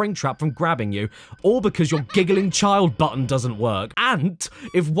stop Springtrap from grabbing you, all because your giggling child button doesn't work. And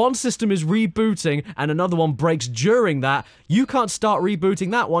if one system is rebooting and another one breaks during that, you can't start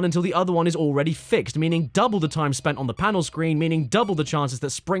rebooting that one until the other one is already fixed, meaning double the time spent on the panel screen, meaning double the chances that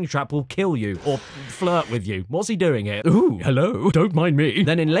Springtrap will kill you, or flirt with you. What's he doing here? Ooh, hello, don't mind me.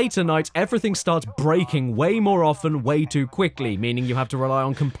 Then in later nights, everything starts breaking way more often, way too quickly, meaning you have to rely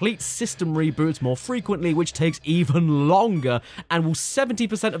on complete system reboots more frequently, which takes even longer and will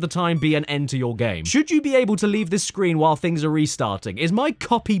 70% of the time be an end to your game. Should you be able to leave this screen while things are restarting? Is my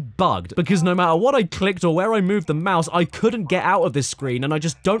copy bugged? Because no matter what I clicked or where I moved the mouse, I couldn't get out of this screen, and I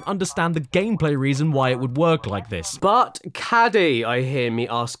just don't understand the gameplay reason why it would work like this. But, Caddy, I hear me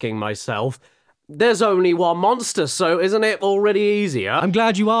asking myself, There's only one monster, so isn't it already easier? I'm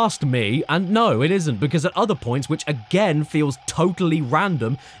glad you asked me, and no, it isn't, because at other points, which again feels totally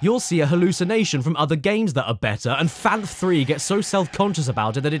random, you'll see a hallucination from other games that are better, and Fanth 3 gets so self-conscious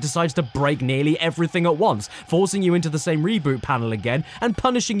about it that it decides to break nearly everything at once, forcing you into the same reboot panel again, and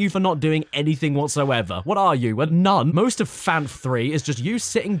punishing you for not doing anything whatsoever. What are you, a nun? Most of Fanth 3 is just you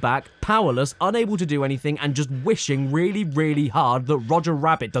sitting back, powerless, unable to do anything, and just wishing really, really hard that Roger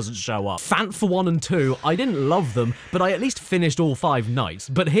Rabbit doesn't show up. Fanth 1 and 2, I didn't love them, but I at least finished all 5 nights.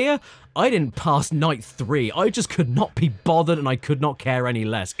 But here, I didn't pass night 3. I just could not be bothered and I could not care any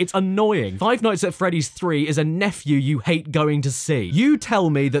less. It's annoying. Five Nights at Freddy's 3 is a nephew you hate going to see. You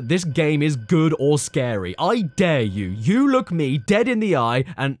tell me that this game is good or scary. I dare you. You look me dead in the eye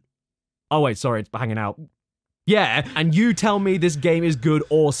and... Oh wait, sorry, it's hanging out. Yeah, and you tell me this game is good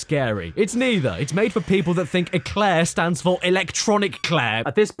or scary. It's neither. It's made for people that think Eclair stands for Electronic Claire.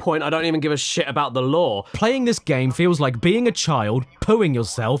 At this point, I don't even give a shit about the lore. Playing this game feels like being a child, pooing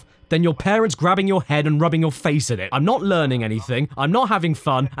yourself, then your parents grabbing your head and rubbing your face in it. I'm not learning anything, I'm not having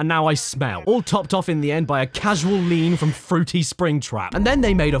fun, and now I smell. All topped off in the end by a casual lean from Fruity Springtrap. And then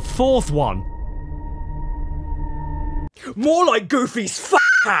they made a 4th one. More like Goofy's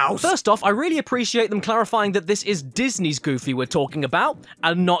house! First off, I really appreciate them clarifying that this is Disney's Goofy we're talking about,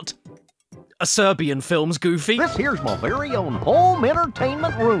 and not a Serbian film's Goofy. This here's my very own home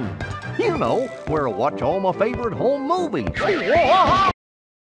entertainment room. You know, where I watch all my favorite home movies.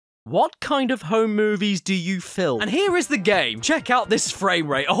 What kind of home movies do you film? And here is the game. Check out this frame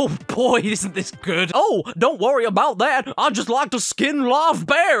rate. Oh boy, isn't this good. Oh, don't worry about that. I just like to skin live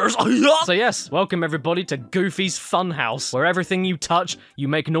bears. So yes, welcome everybody to Goofy's Funhouse, where everything you touch, you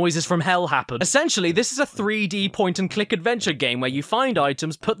make noises from hell happen. Essentially, this is a 3D point-and-click adventure game where you find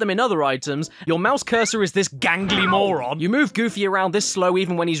items, put them in other items, your mouse cursor is this gangly moron, you move Goofy around this slow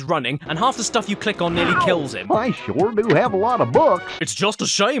even when he's running, and half the stuff you click on nearly kills him. I sure do have a lot of books. It's just a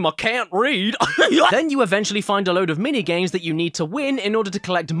shame I can't read. Then you eventually find a load of mini-games that you need to win in order to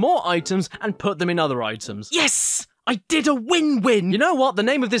collect more items and put them in other items. Yes! I did a win-win! You know what? The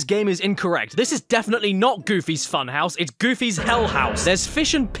name of this game is incorrect. This is definitely not Goofy's Funhouse, it's Goofy's Hell House. There's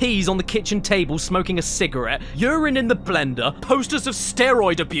fish and peas on the kitchen table smoking a cigarette, urine in the blender, posters of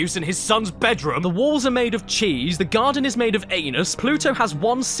steroid abuse in his son's bedroom, the walls are made of cheese, the garden is made of anus, Pluto has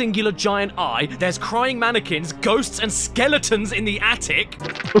one singular giant eye, there's crying mannequins, ghosts and skeletons in the attic.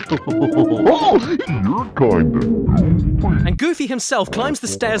 You're kinda... And Goofy himself climbs the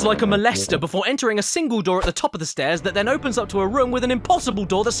stairs like a molester before entering a single door at the top of the stairs that then opens up to a room with an impossible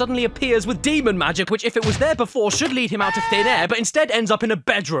door that suddenly appears with demon magic, which if it was there before should lead him out to thin air, but instead ends up in a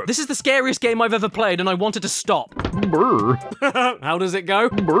bedroom. This is the scariest game I've ever played and I wanted to stop. Brr. How does it go?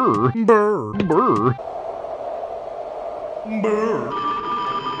 Brr. Brr. Brr. Brr.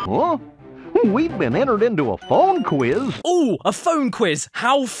 Huh? We've been entered into a phone quiz. Ooh, a phone quiz.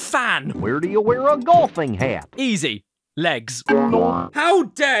 How fan. Where do you wear a golfing hat? Easy. Legs. How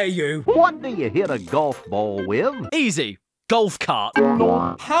dare you? What do you hit a golf ball with? Easy. Golf cart.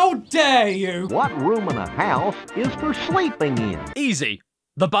 How dare you? What room in a house is for sleeping in? Easy.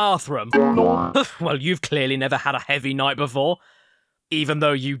 The bathroom. Well, you've clearly never had a heavy night before. Even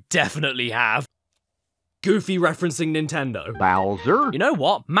though you definitely have. Goofy referencing Nintendo. Bowser. You know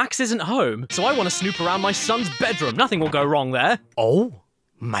what? Max isn't home, so I want to snoop around my son's bedroom. Nothing will go wrong there. Oh,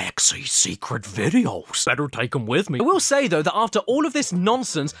 Maxie's secret videos. Better take them with me. I will say, though, that after all of this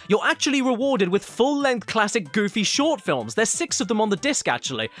nonsense, you're actually rewarded with full-length classic Goofy short films. There's 6 of them on the disc,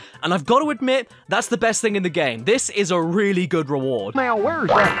 actually. And I've got to admit, that's the best thing in the game. This is a really good reward. Now, where's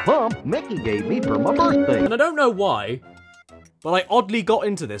that pump Mickey gave me for my birthday? And I don't know why, but I oddly got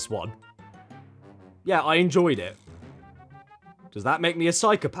into this one. Yeah, I enjoyed it. Does that make me a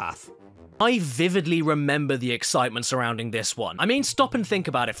psychopath? I vividly remember the excitement surrounding this one. I mean, stop and think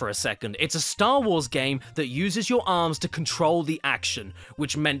about it for a second. It's a Star Wars game that uses your arms to control the action,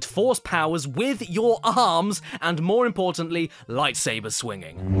 which meant force powers with your arms, and more importantly, lightsaber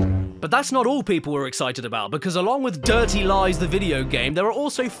swinging. But that's not all people were excited about, because along with Dirty Lies the video game, there are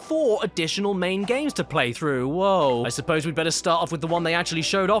also 4 additional main games to play through. Whoa. I suppose we'd better start off with the one they actually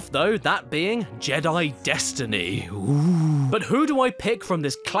showed off though, that being Jedi Destiny. Ooh. But who do I pick from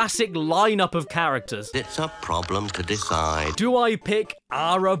this classic lineup of characters? It's a problem to decide. Do I pick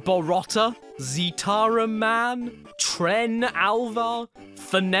Ara Borota, Zitara Man, Tren Alva,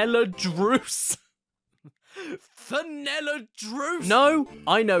 Fenella Druce? Fenella Druce? No,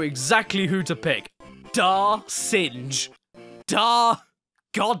 I know exactly who to pick. Dar Singe. Dar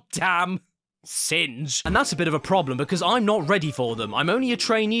goddamn sins. And that's a bit of a problem because I'm not ready for them. I'm only a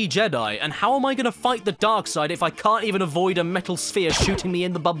trainee Jedi, and how am I gonna fight the dark side if I can't even avoid a metal sphere shooting me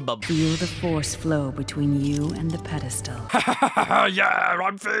in the bum-bum? Feel the force flow between you and the pedestal. Yeah,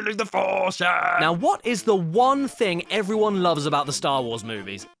 I'm feeling the force, yeah. Now, what is the one thing everyone loves about the Star Wars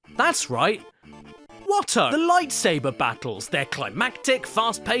movies? That's right. Water! The lightsaber battles. They're climactic,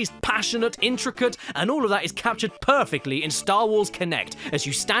 fast-paced, passionate, intricate, and all of that is captured perfectly in Star Wars Connect as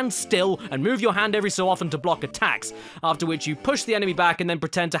you stand still and move your hand every so often to block attacks, after which you push the enemy back and then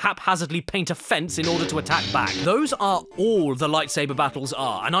pretend to haphazardly paint a fence in order to attack back. Those are all the lightsaber battles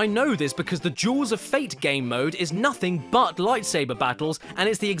are, and I know this because the Jewels of Fate game mode is nothing but lightsaber battles, and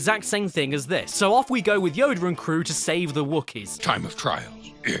it's the exact same thing as this. So off we go with Yoda and crew to save the Wookiees. Time of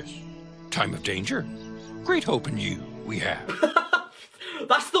trials, yes. Time of danger? Great hope in you, we have.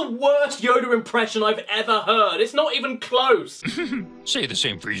 That's the worst Yoda impression I've ever heard. It's not even close. Say the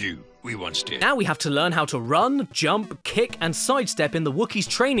same for you. We once did. Now we have to learn how to run, jump, kick, and sidestep in the Wookiees'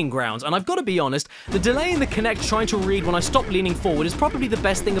 training grounds, and I've got to be honest, the delay in the Kinect trying to read when I stop leaning forward is probably the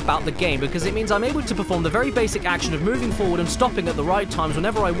best thing about the game, because it means I'm able to perform the very basic action of moving forward and stopping at the right times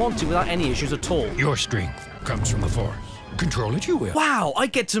whenever I want to without any issues at all. Your strength comes from the Force. Control it you will. Wow, I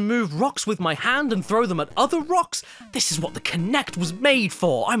get to move rocks with my hand and throw them at other rocks? This is what the Kinect was made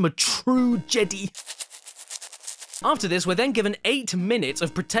for. I'm a true Jedi. After this, we're then given 8 minutes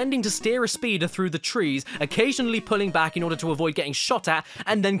of pretending to steer a speeder through the trees, occasionally pulling back in order to avoid getting shot at,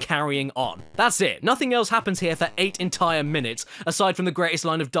 and then carrying on. That's it. Nothing else happens here for 8 entire minutes, aside from the greatest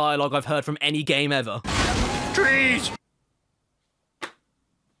line of dialogue I've heard from any game ever. Trees!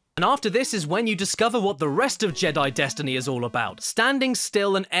 And after this is when you discover what the rest of Jedi Destiny is all about. Standing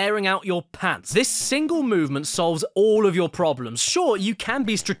still and airing out your pants. This single movement solves all of your problems. Sure, you can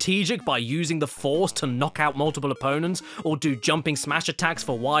be strategic by using the Force to knock out multiple opponents, or do jumping smash attacks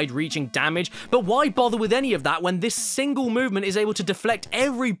for wide-reaching damage, but why bother with any of that when this single movement is able to deflect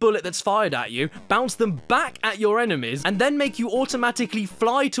every bullet that's fired at you, bounce them back at your enemies, and then make you automatically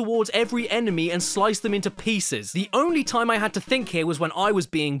fly towards every enemy and slice them into pieces? The only time I had to think here was when I was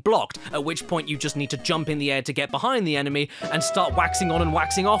being blocked, at which point you just need to jump in the air to get behind the enemy and start waxing on and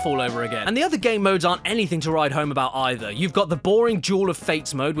waxing off all over again. And the other game modes aren't anything to write home about either. You've got the boring Duel of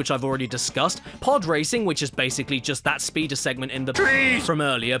Fates mode, which I've already discussed, pod racing, which is basically just that speeder segment in the trees from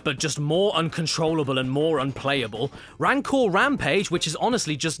earlier, but just more uncontrollable and more unplayable, Rancor Rampage, which is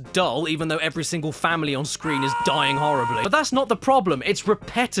honestly just dull, even though every single family on screen is dying horribly. But that's not the problem, it's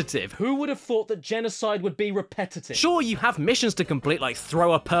repetitive. Who would have thought that genocide would be repetitive? Sure, you have missions to complete, like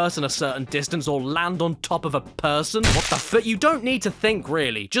throw a person a certain distance or land on top of a person. What the f? But you don't need to think,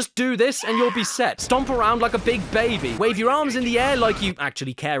 really. Just do this and you'll be set. Stomp around like a big baby. Wave your arms in the air like you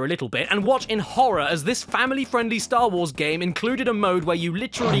actually care a little bit, and watch in horror as this family-friendly Star Wars game included a mode where you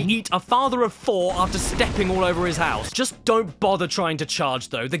literally eat a father of 4 after stepping all over his house. Just don't bother trying to charge,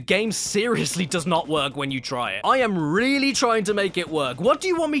 though. The game seriously does not work when you try it. I am really trying to make it work. What do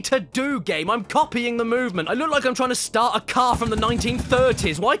you want me to do, game? I'm copying the movement. I look like I'm trying to start a car from the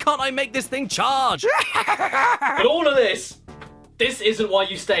 1930s. Why can't I make this thing charge? But all of this isn't why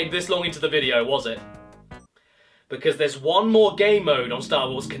you stayed this long into the video, was it? Because there's one more game mode on Star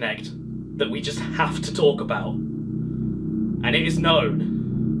Wars Connect that we just have to talk about. And it is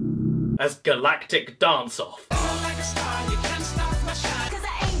known as Galactic Dance-Off.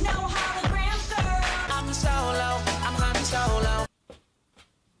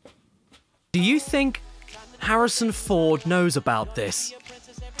 Do you think Harrison Ford knows about this?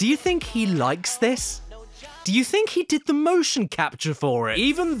 Do you think he likes this? Do you think he did the motion capture for it?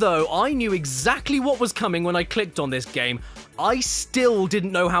 Even though I knew exactly what was coming when I clicked on this game, I still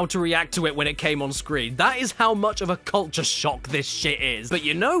didn't know how to react to it when it came on screen. That is how much of a culture shock this shit is. But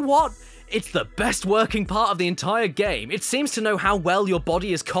you know what? It's the best working part of the entire game. It seems to know how well your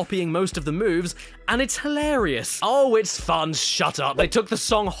body is copying most of the moves, and it's hilarious. Oh, it's fun, shut up. They took the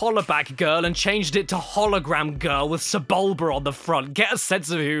song Hollaback Girl and changed it to Hologram Girl with Sebulba on the front. Get a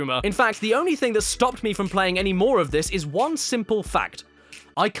sense of humor. In fact, the only thing that stopped me from playing any more of this is one simple fact.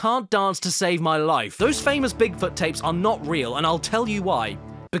 I can't dance to save my life. Those famous Bigfoot tapes are not real, and I'll tell you why.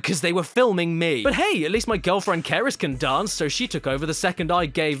 Because they were filming me. But hey, at least my girlfriend Caddicarus can dance, so she took over the second I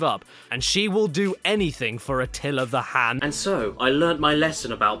gave up. And she will do anything for Attila the Han. And so, I learnt my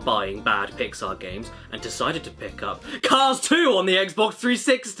lesson about buying bad Pixar games and decided to pick up Cars 2 on the Xbox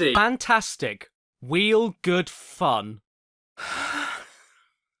 360. Fantastic. Wheel good fun.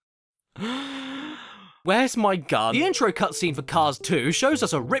 Where's my gun? The intro cutscene for Cars 2 shows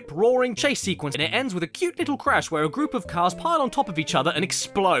us a rip-roaring chase sequence, and it ends with a cute little crash where a group of cars pile on top of each other and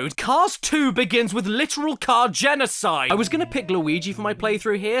explode. Cars 2 begins with literal car genocide! I was gonna pick Luigi for my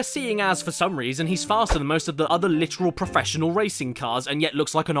playthrough here, seeing as, for some reason, he's faster than most of the other literal professional racing cars and yet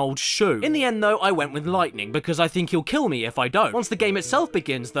looks like an old shoe. In the end, though, I went with Lightning, because I think he'll kill me if I don't. Once the game itself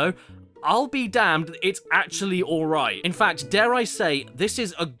begins, though, I'll be damned, it's actually alright. In fact, dare I say, this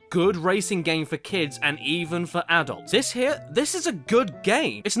is a good racing game for kids and even for adults. This is a good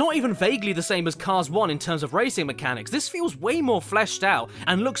game. It's not even vaguely the same as Cars 1 in terms of racing mechanics. This feels way more fleshed out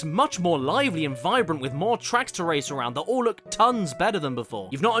and looks much more lively and vibrant with more tracks to race around that all look tons better than before.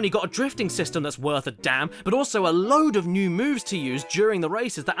 You've not only got a drifting system that's worth a damn, but also a load of new moves to use during the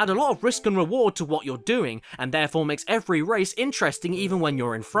races that add a lot of risk and reward to what you're doing, and therefore makes every race interesting even when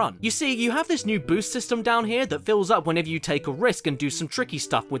you're in front. You see, you have this new boost system down here that fills up whenever you take a risk and do some tricky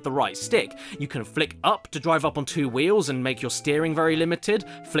stuff with the right stick. You can flick up to drive up on 2 wheels and make your steering very limited,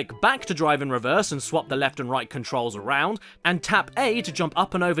 flick back to drive in reverse and swap the left and right controls around, and tap A to jump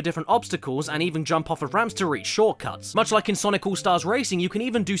up and over different obstacles and even jump off of ramps to reach shortcuts. Much like in Sonic All-Stars Racing, you can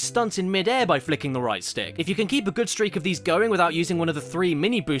even do stunts in mid-air by flicking the right stick. If you can keep a good streak of these going without using one of the 3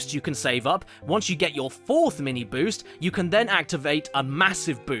 mini boosts you can save up, once you get your 4th mini boost, you can then activate a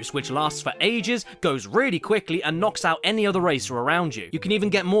massive boost which lasts for ages, goes really quickly, and knocks out any other racer around you. You can even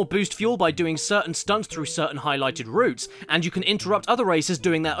get more boost fuel by doing certain stunts through certain highlighted routes, and you can interrupt other racers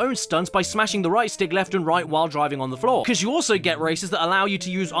doing their own stunts by smashing the right stick left and right while driving on the floor. Because you also get races that allow you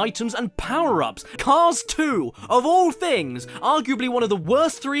to use items and power-ups. Cars 2, of all things, arguably one of the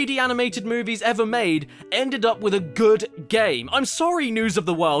worst 3D animated movies ever made, ended up with a good game. I'm sorry, News of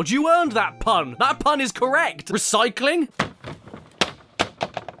the World, you earned that pun. That pun is correct. Recycling?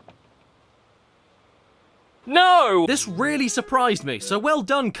 No! This really surprised me, so well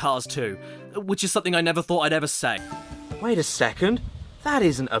done, Cars 2. Which is something I never thought I'd ever say. Wait a second. That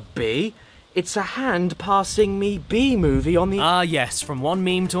isn't a bee. It's a hand passing me B-movie on the... Ah yes, from one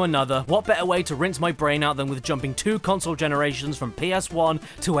meme to another. What better way to rinse my brain out than with jumping 2 console generations from PS1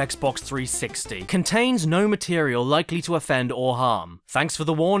 to Xbox 360. Contains no material likely to offend or harm. Thanks for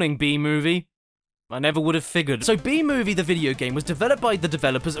the warning, B-movie. I never would have figured. So B-Movie the video game was developed by the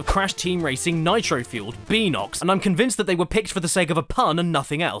developers of Crash Team Racing Nitro Fueled, Beanox, and I'm convinced that they were picked for the sake of a pun and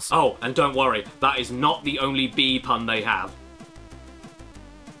nothing else. Oh, and don't worry, that is not the only B pun they have.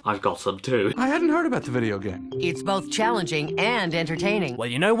 I've got some too. I hadn't heard about the video game. It's both challenging and entertaining. Well,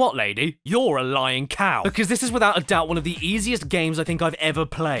 you know what, lady? You're a lying cow. Because this is without a doubt one of the easiest games I think I've ever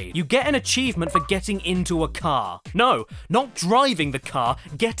played. You get an achievement for getting into a car. No, not driving the car,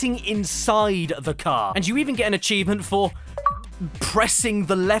 getting inside the car. And you even get an achievement for pressing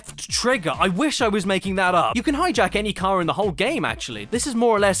the left trigger. I wish I was making that up. You can hijack any car in the whole game, actually. This is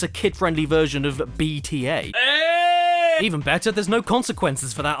more or less a kid-friendly version of BTA. Even better, there's no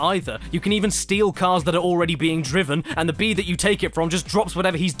consequences for that either. You can even steal cars that are already being driven, and the bee that you take it from just drops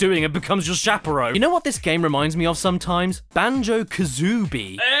whatever he's doing and becomes your chaperone. You know what this game reminds me of sometimes?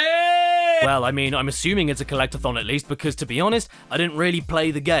 Banjo-Kazooie. Well, I mean, I'm assuming it's a collectathon at least, because to be honest, I didn't really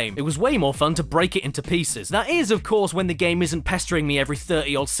play the game. It was way more fun to break it into pieces. That is, of course, when the game isn't pestering me every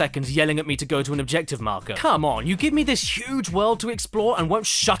 30-odd seconds yelling at me to go to an objective marker. Come on, you give me this huge world to explore and won't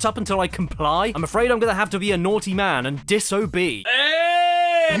shut up until I comply? I'm afraid I'm gonna have to be a naughty man and disobey.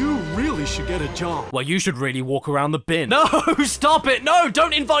 You really should get a job. Well, you should really walk around the bin. No, stop it! No,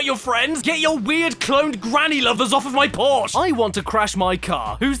 don't invite your friends! Get your weird cloned granny lovers off of my porch! I want to crash my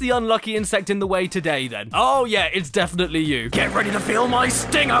car. Who's the unlucky insect in the way today, then? Oh, yeah, it's definitely you. Get ready to feel my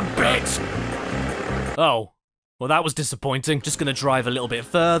stinger, bitch! Oh. Well, that was disappointing. Just gonna drive a little bit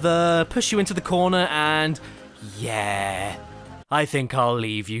further, push you into the corner, and... yeah... I think I'll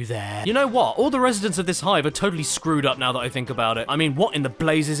leave you there. You know what? All the residents of this hive are totally screwed up now that I think about it. I mean, what in the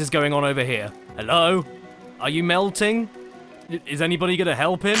blazes is going on over here? Hello? Are you melting? Is anybody gonna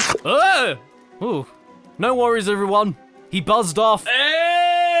help him? Ah! Ooh. No worries, everyone. He buzzed off.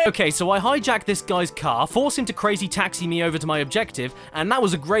 Okay, so I hijacked this guy's car, force him to crazy taxi me over to my objective, and that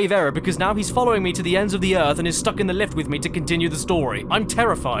was a grave error because now he's following me to the ends of the earth and is stuck in the lift with me to continue the story. I'm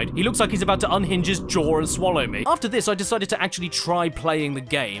terrified. He looks like he's about to unhinge his jaw and swallow me. After this, I decided to actually try playing the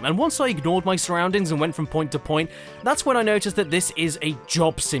game, and once I ignored my surroundings and went from point to point, that's when I noticed that this is a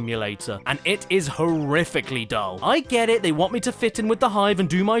job simulator, and it is horrifically dull. I get it, they want me to fit in with the hive and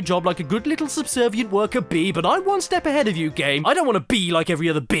do my job like a good little subservient worker bee, but I'm one step ahead of you, game. I don't want to be like every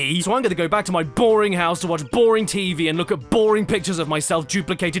other bee, so I'm gonna go back to my boring house to watch boring TV and look at boring pictures of myself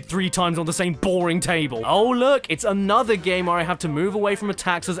duplicated 3 times on the same boring table. Oh look, it's another game where I have to move away from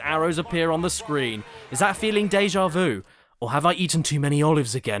attacks as arrows appear on the screen. Is that feeling deja vu? Or have I eaten too many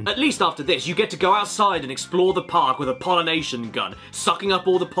olives again? At least after this, you get to go outside and explore the park with a pollination gun, sucking up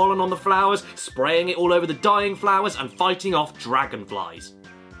all the pollen on the flowers, spraying it all over the dying flowers, and fighting off dragonflies.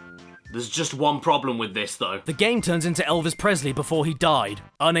 There's just one problem with this, though. The game turns into Elvis Presley before he died,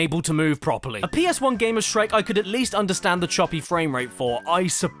 unable to move properly. A PS1 game of Shrek I could at least understand the choppy frame rate for, I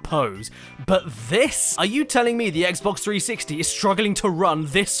suppose. But this? Are you telling me the Xbox 360 is struggling to run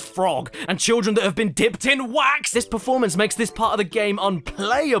this frog and children that have been dipped in wax? This performance makes this part of the game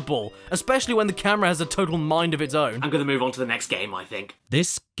unplayable, especially when the camera has a total mind of its own. I'm gonna move on to the next game, I think.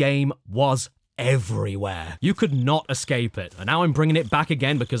 This game was everywhere. You could not escape it, and now I'm bringing it back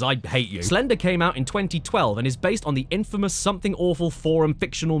again because I hate you. Slender came out in 2012 and is based on the infamous Something Awful forum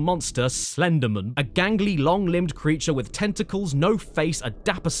fictional monster Slenderman, a gangly, long-limbed creature with tentacles, no face, a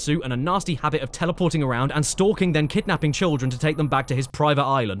dapper suit, and a nasty habit of teleporting around and stalking, then kidnapping children to take them back to his private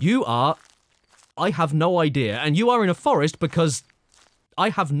island. I have no idea, and you are in a forest because I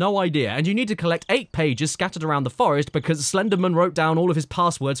have no idea, and you need to collect 8 pages scattered around the forest because Slenderman wrote down all of his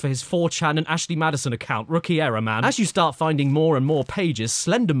passwords for his 4chan and Ashley Madison account. Rookie error, man. As you start finding more and more pages,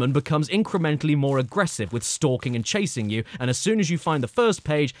 Slenderman becomes incrementally more aggressive with stalking and chasing you, and as soon as you find the first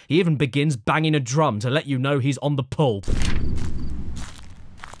page, he even begins banging a drum to let you know he's on the pull.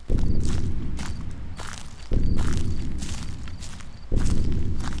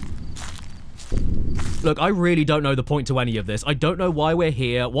 Look, I really don't know the point to any of this. I don't know why we're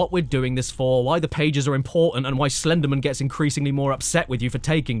here, what we're doing this for, why the pages are important, and why Slenderman gets increasingly more upset with you for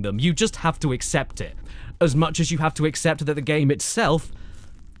taking them. You just have to accept it. As much as you have to accept that the game itself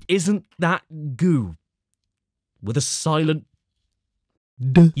isn't that goo. With a silent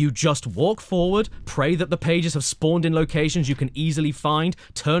D. You just walk forward, pray that the pages have spawned in locations you can easily find,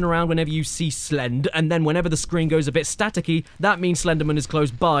 turn around whenever you see Slend, and then whenever the screen goes a bit staticky, that means Slenderman is close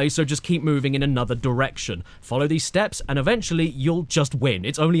by, so just keep moving in another direction. Follow these steps, and eventually you'll just win.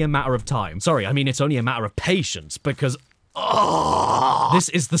 It's only a matter of time. Sorry, I mean it's only a matter of patience, because this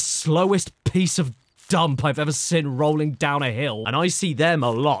is the slowest piece of dump I've ever seen rolling down a hill, and I see them a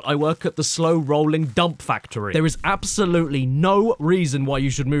lot. I work at the slow rolling dump factory. There is absolutely no reason why you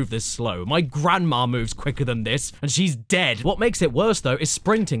should move this slow. My grandma moves quicker than this, and she's dead. What makes it worse though is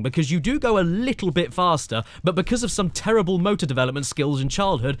sprinting, because you do go a little bit faster, but because of some terrible motor development skills in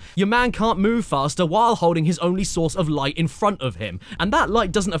childhood, your man can't move faster while holding his only source of light in front of him. And that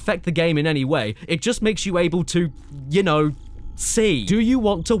light doesn't affect the game in any way. It just makes you able to, you know, see. Do you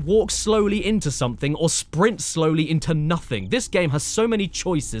want to walk slowly into something or sprint slowly into nothing? This game has so many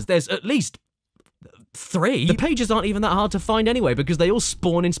choices. There's at least 3. The pages aren't even that hard to find anyway, because they all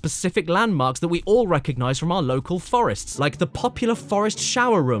spawn in specific landmarks that we all recognize from our local forests, like the popular forest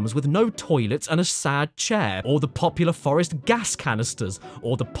shower rooms with no toilets and a sad chair, or the popular forest gas canisters,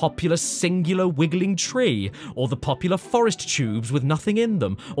 or the popular singular wiggling tree, or the popular forest tubes with nothing in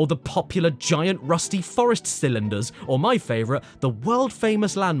them, or the popular giant rusty forest cylinders, or my favorite, the world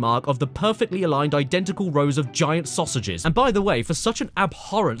famous landmark of the perfectly aligned identical rows of giant sausages. And by the way, for such an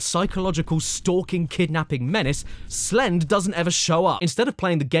abhorrent psychological stalking kidnapping menace, Slend doesn't ever show up. Instead of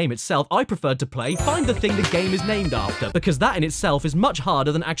playing the game itself, I preferred to play Find the Thing the Game is Named After, because that in itself is much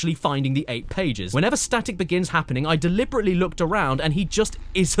harder than actually finding the 8 pages. Whenever static begins happening, I deliberately looked around and he just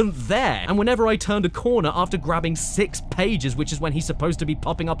isn't there. And whenever I turned a corner after grabbing 6 pages, which is when he's supposed to be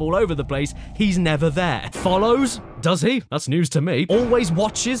popping up all over the place, he's never there. Follows? Does he? That's news to me. Always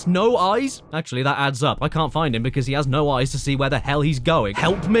watches? No eyes? Actually, that adds up. I can't find him because he has no eyes to see where the hell he's going.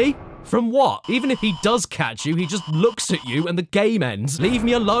 Help me? From what? Even if he does catch you, he just looks at you and the game ends. Leave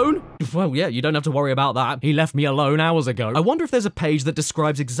me alone? Well, yeah, you don't have to worry about that. He left me alone hours ago. I wonder if there's a page that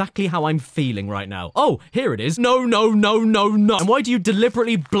describes exactly how I'm feeling right now. Oh, here it is. No, no, no, no, no. And why do you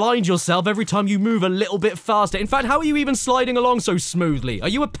deliberately blind yourself every time you move a little bit faster? In fact, how are you even sliding along so smoothly? Are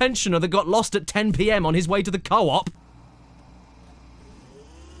you a pensioner that got lost at 10 PM on his way to the co-op?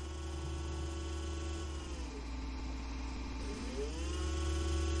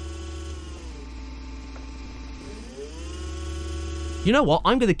 You know what?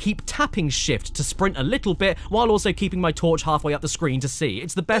 I'm going to keep tapping shift to sprint a little bit while also keeping my torch halfway up the screen to see.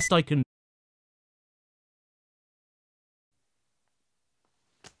 It's the best I can...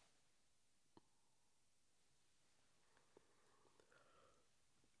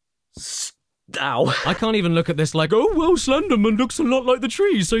 Ow. I can't even look at this like, oh, well, Slenderman looks a lot like the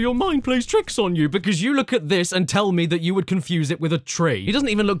tree, so your mind plays tricks on you, because you look at this and tell me that you would confuse it with a tree. He doesn't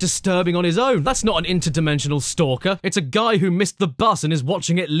even look disturbing on his own. That's not an interdimensional stalker. It's a guy who missed the bus and is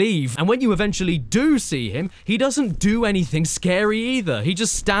watching it leave. And when you eventually do see him, he doesn't do anything scary either. He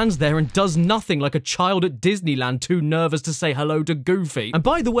just stands there and does nothing like a child at Disneyland too nervous to say hello to Goofy. And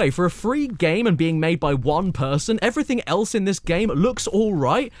by the way, for a free game and being made by one person, everything else in this game looks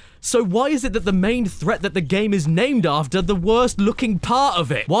alright. So why is it that the main threat that the game is named after, the worst looking part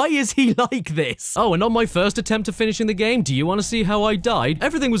of it? Why is he like this? Oh, and on my first attempt at finishing the game, do you want to see how I died?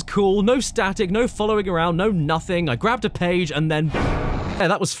 Everything was cool, no static, no following around, no nothing. I grabbed a page and then... Yeah,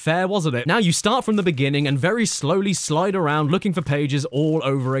 that was fair, wasn't it? Now you start from the beginning and very slowly slide around looking for pages all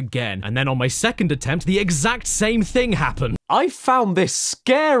over again. And then on my second attempt, the exact same thing happened. I found this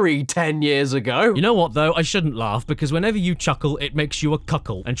scary 10 years ago. You know what, though? I shouldn't laugh, because whenever you chuckle, it makes you a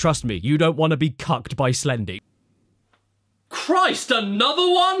cuckle. And trust me, you don't want to be cucked by Slendy. Christ, another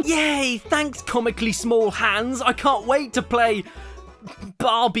one? Yay, thanks, comically small hands. I can't wait to play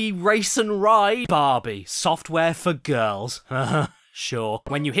Barbie Race and Ride. Barbie, software for girls. Sure.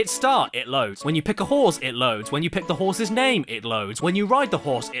 When you hit start, it loads. When you pick a horse, it loads. When you pick the horse's name, it loads. When you ride the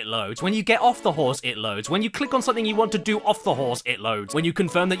horse, it loads. When you get off the horse, it loads. When you click on something you want to do off the horse, it loads. When you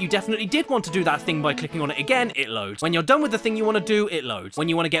confirm that you definitely did want to do that thing by clicking on it again, it loads. When you're done with the thing you want to do, it loads. When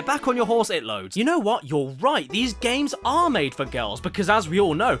you want to get back on your horse, it loads. You know what? You're right. These games are made for girls because, as we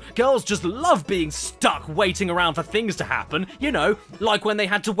all know, girls just love being stuck waiting around for things to happen. You know, like when they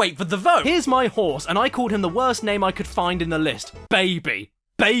had to wait for the vote. Here's my horse, and I called him the worst name I could find in the list. Baby.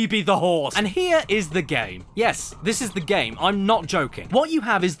 Baby the horse. And here is the game. Yes, this is the game. I'm not joking. What you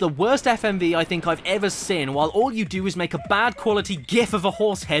have is the worst FMV I think I've ever seen, while all you do is make a bad quality gif of a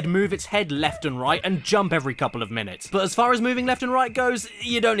horse head move its head left and right and jump every couple of minutes. But as far as moving left and right goes,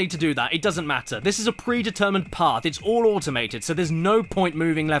 you don't need to do that. It doesn't matter. This is a predetermined path. It's all automated, so there's no point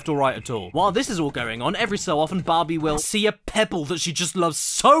moving left or right at all. While this is all going on, every so often Barbie will see a pebble that she just loves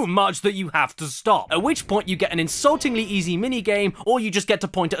so much that you have to stop. At which point you get an insultingly easy minigame, or you just get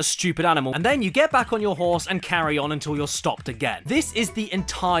to point at a stupid animal, and then you get back on your horse and carry on until you're stopped again. This is the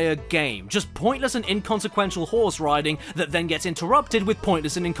entire game, just pointless and inconsequential horse riding that then gets interrupted with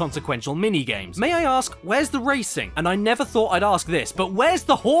pointless and inconsequential minigames. May I ask, where's the racing? And I never thought I'd ask this, but where's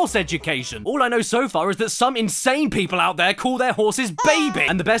the horse education? All I know so far is that some insane people out there call their horses baby.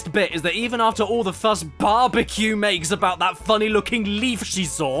 And the best bit is that even after all the fuss Barbecue makes about that funny looking leaf she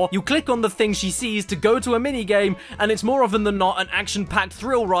saw, you click on the thing she sees to go to a minigame, and it's more often than not an action-packed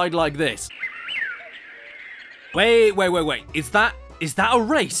thrill ride like this. Wait. Is that a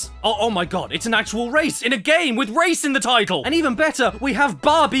race? Oh my god, it's an actual race in a game with race in the title. And even better, we have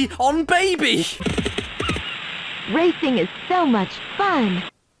Barbie on Baby. Racing is so much fun.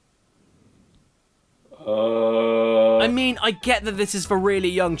 I mean, I get that this is for really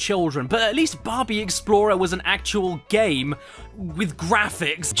young children, but at least Barbie Explorer was an actual game with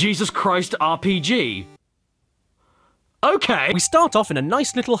graphics. Jesus Christ RPG. Okay. We start off in a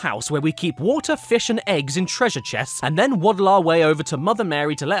nice little house where we keep water, fish and eggs in treasure chests, and then waddle our way over to Mother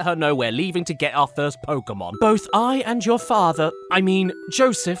Mary to let her know we're leaving to get our first Pokemon. Both I and your father, I mean,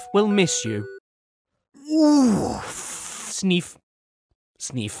 Joseph, will miss you. Ooh. Sniff.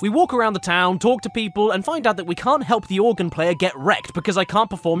 Sniff. We walk around the town, talk to people, and find out that we can't help the organ player get wrecked because I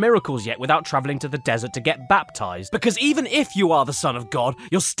can't perform miracles yet without travelling to the desert to get baptized. Because even if you are the son of God,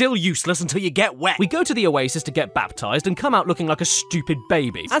 you're still useless until you get wet. We go to the oasis to get baptized and come out looking like a stupid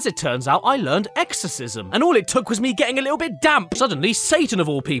baby. As it turns out, I learned exorcism, and all it took was me getting a little bit damp. Suddenly, Satan of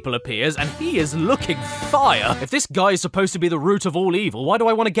all people appears, and he is looking fire. If this guy is supposed to be the root of all evil, why do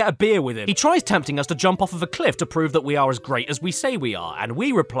I want to get a beer with him? He tries tempting us to jump off of a cliff to prove that we are as great as we say we are, and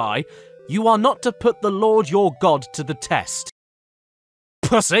we reply, "You are not to put the Lord your God to the test."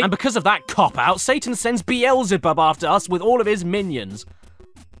 Pussy! And because of that cop-out, Satan sends Beelzebub after us with all of his minions.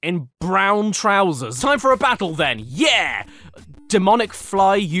 In brown trousers. Time for a battle then, yeah! Demonic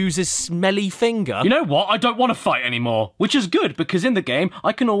fly uses smelly finger. You know what? I don't want to fight anymore. Which is good, because in the game,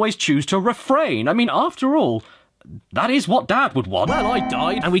 I can always choose to refrain. I mean, after all, that is what Dad would want. Well, I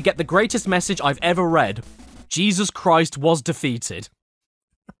died. And we get the greatest message I've ever read. Jesus Christ was defeated.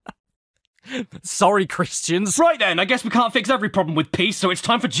 Sorry, Christians. Right then, I guess we can't fix every problem with peace, so it's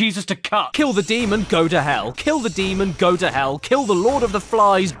time for Jesus to cut. Kill the demon, go to hell. Kill the demon, go to hell. Kill the Lord of the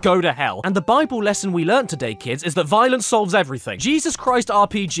Flies, go to hell. And the Bible lesson we learnt today, kids, is that violence solves everything. Jesus Christ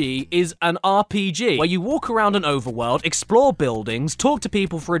RPG is an RPG where you walk around an overworld, explore buildings, talk to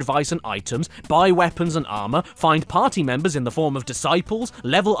people for advice and items, buy weapons and armor, find party members in the form of disciples,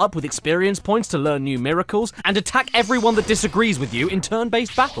 level up with experience points to learn new miracles, and attack everyone that disagrees with you in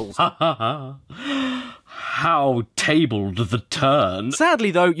turn-based battles. Ha ha ha. How tabled the turn. Sadly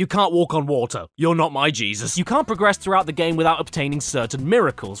though, you can't walk on water. You're not my Jesus. You can't progress throughout the game without obtaining certain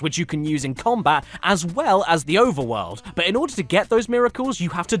miracles, which you can use in combat as well as the overworld. But in order to get those miracles, you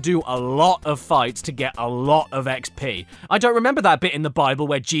have to do a lot of fights to get a lot of XP. I don't remember that bit in the Bible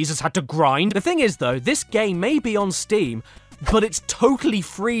where Jesus had to grind. The thing is though, this game may be on Steam, but it's totally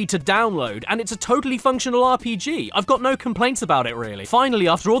free to download, and it's a totally functional RPG. I've got no complaints about it, really. Finally,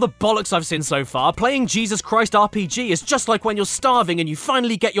 after all the bollocks I've seen so far, playing Jesus Christ RPG is just like when you're starving and you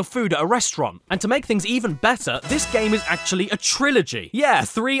finally get your food at a restaurant. And to make things even better, this game is actually a trilogy. Yeah,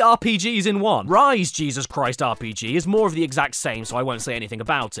 3 RPGs in one. Rise Jesus Christ RPG is more of the exact same, so I won't say anything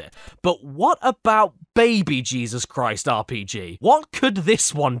about it. But what about Baby Jesus Christ RPG? What could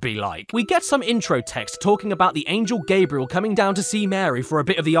this one be like? We get some intro text talking about the angel Gabriel coming down to see Mary for a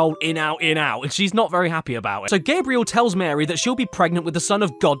bit of the old in, out, and she's not very happy about it. So Gabriel tells Mary that she'll be pregnant with the Son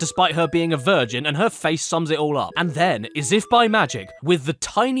of God despite her being a virgin, and her face sums it all up. And then, as if by magic, with the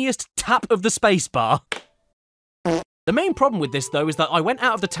tiniest tap of the spacebar, the main problem with this though is that I went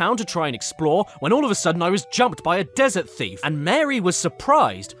out of the town to try and explore when all of a sudden I was jumped by a desert thief, and Mary was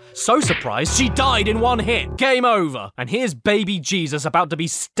surprised. So surprised she died in one hit. Game over. And here's baby Jesus about to be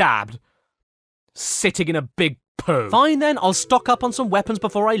stabbed, sitting in a big poo. Fine then, I'll stock up on some weapons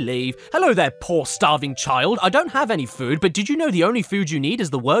before I leave. Hello there, poor starving child. I don't have any food, but did you know the only food you need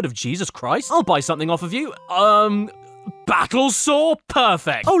is the word of Jesus Christ? I'll buy something off of you. Battle saw?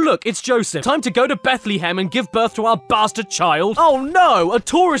 Perfect. Oh look, it's Joseph. Time to go to Bethlehem and give birth to our bastard child. Oh no, a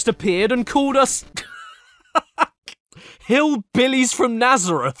tourist appeared and called us hillbillies from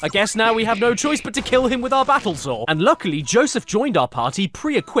Nazareth. I guess now we have no choice but to kill him with our battle saw. And luckily, Joseph joined our party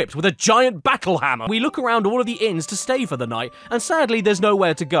pre-equipped with a giant battle hammer. We look around all of the inns to stay for the night, and sadly there's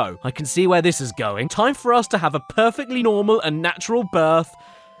nowhere to go. I can see where this is going. Time for us to have a perfectly normal and natural birth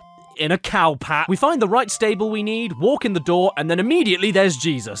in a cow pat. We find the right stable we need, walk in the door, and then immediately there's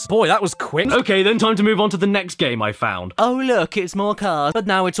Jesus. Boy, that was quick. Okay, then time to move on to the next game I found. Oh look, it's more cars. But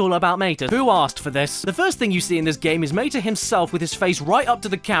now it's all about Mater. Who asked for this? The first thing you see in this game is Mater himself with his face right up to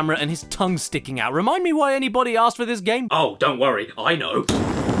the camera and his tongue sticking out. Remind me why anybody asked for this game? Oh, don't worry, I know.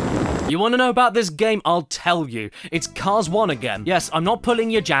 You want to know about this game? I'll tell you. It's Cars 1 again. Yes, I'm not pulling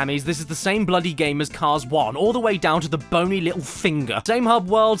your jammies. This is the same bloody game as Cars 1, all the way down to the bony little finger. Same hub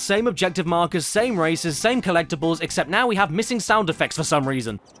world, same objective markers, same races, same collectibles, except now we have missing sound effects for some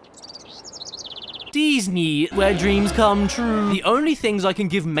reason. Disney, where dreams come true. The only things I can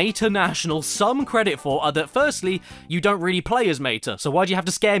give Mater National some credit for are that firstly, you don't really play as Mater, so why'd you have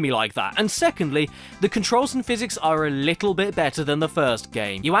to scare me like that? And secondly, the controls and physics are a little bit better than the first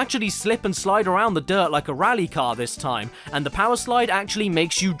game. You actually slip and slide around the dirt like a rally car this time, and the power slide actually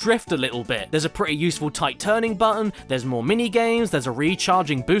makes you drift a little bit. There's a pretty useful tight turning button, there's more mini games, there's a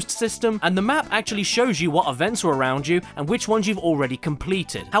recharging boost system, and the map actually shows you what events are around you and which ones you've already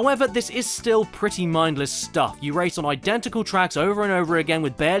completed. However, this is still pretty mindless stuff. You race on identical tracks over and over again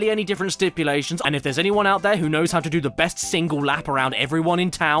with barely any different stipulations, and if there's anyone out there who knows how to do the best single lap around everyone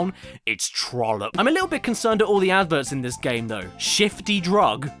in town, it's Trollop. I'm a little bit concerned at all the adverts in this game though. Shifty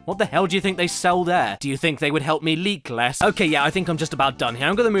drug? What the hell do you think they sell there? Do you think they would help me leak less? Okay, yeah, I think I'm just about done here.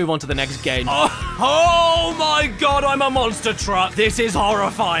 I'm gonna move on to the next game. Oh my god, I'm a monster truck! This is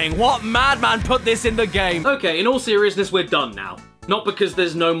horrifying. What madman put this in the game? Okay, in all seriousness, we're done now. Not because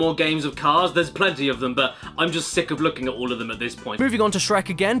there's no more games of cars, there's plenty of them, but I'm just sick of looking at all of them at this point. Moving on to Shrek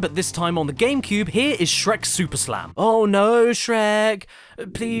again, but this time on the GameCube, here is Shrek Super Slam. Oh no, Shrek.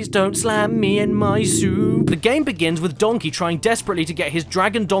 Please don't slam me in my soup. The game begins with Donkey trying desperately to get his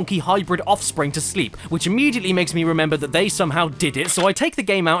dragon-donkey hybrid offspring to sleep, which immediately makes me remember that they somehow did it, so I take the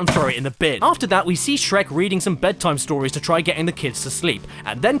game out and throw it in the bin. After that, we see Shrek reading some bedtime stories to try getting the kids to sleep,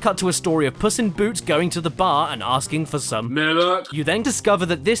 and then cut to a story of Puss in Boots going to the bar and asking for some milk. You then discover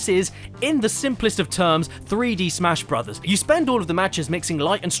that this is, in the simplest of terms, 3D Smash Brothers. You spend all of the matches mixing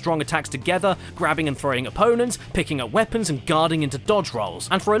light and strong attacks together, grabbing and throwing opponents, picking up weapons and guarding into dodge rolls.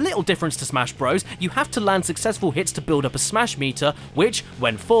 And for a little difference to Smash Bros, you have to land successful hits to build up a Smash meter, which,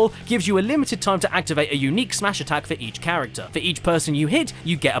 when full, gives you a limited time to activate a unique Smash attack for each character. For each person you hit,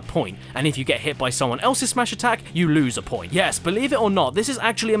 you get a point, and if you get hit by someone else's Smash attack, you lose a point. Yes, believe it or not, this is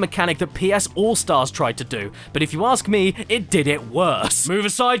actually a mechanic that PS All-Stars tried to do, but if you ask me, it did it worse. Move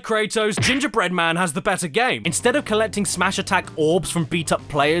aside, Kratos, Gingerbread Man has the better game. Instead of collecting Smash attack orbs from beat-up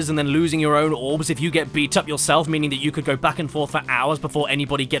players and then losing your own orbs if you get beat up yourself, meaning that you could go back and forth for hours before before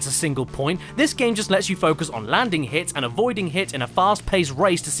anybody gets a single point. This game just lets you focus on landing hits and avoiding hits in a fast-paced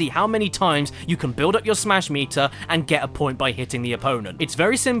race to see how many times you can build up your smash meter and get a point by hitting the opponent. It's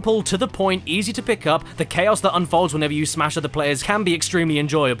very simple, to the point, easy to pick up. The chaos that unfolds whenever you smash other players can be extremely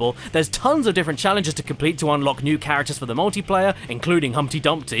enjoyable. There's tons of different challenges to complete to unlock new characters for the multiplayer, including Humpty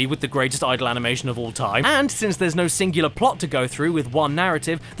Dumpty with the greatest idle animation of all time. And since there's no singular plot to go through with one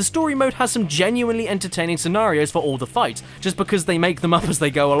narrative, the story mode has some genuinely entertaining scenarios for all the fights, just because they make them up as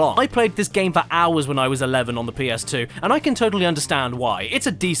they go along. I played this game for hours when I was 11 on the PS2, and I can totally understand why. It's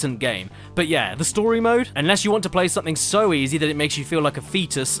a decent game. But yeah, the story mode, unless you want to play something so easy that it makes you feel like a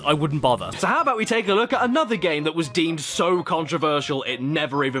fetus, I wouldn't bother. So how about we take a look at another game that was deemed so controversial it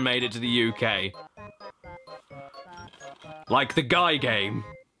never even made it to the UK. Like the Guy game.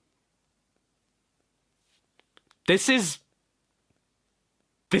 This is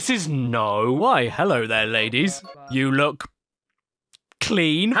no. Why, hello there, ladies. You look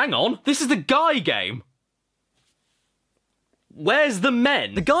clean. Hang on, this is the Guy game. Where's the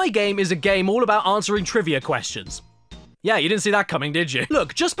men? The Guy game is a game all about answering trivia questions. Yeah, you didn't see that coming, did you?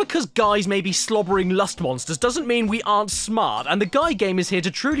 Look, just because guys may be slobbering lust monsters doesn't mean we aren't smart, and the Guy game is here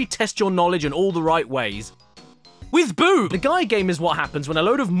to truly test your knowledge in all the right ways. With boob! The Guy game is what happens when a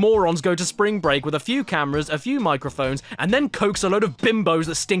load of morons go to spring break with a few cameras, a few microphones, and then coax a load of bimbos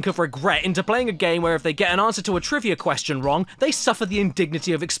that stink of regret into playing a game where if they get an answer to a trivia question wrong, they suffer the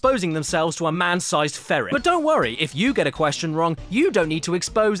indignity of exposing themselves to a man-sized ferret. But don't worry, if you get a question wrong, you don't need to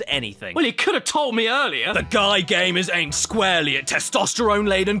expose anything. Well, you could have told me earlier. The Guy game is aimed squarely at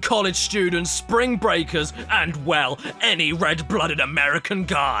testosterone-laden college students, spring breakers, and, well, any red-blooded American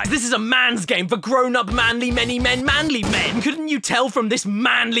guy. This is a man's game for grown-up manly men. Couldn't you tell from this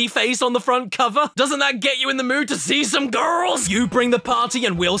manly face on the front cover? Doesn't that get you in the mood to see some girls? You bring the party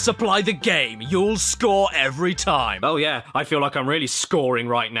and we'll supply the game. You'll score every time. Oh yeah, I feel like I'm really scoring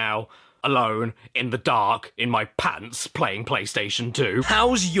right now. Alone, in the dark, in my pants, playing PlayStation 2.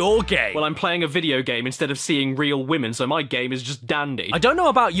 How's your game? Well, I'm playing a video game instead of seeing real women, so my game is just dandy. I don't know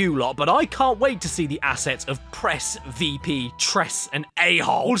about you lot, but I can't wait to see the assets of Press, VP, Tress, and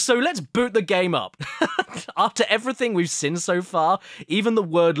A-hole. So let's boot the game up. After everything we've seen so far, even the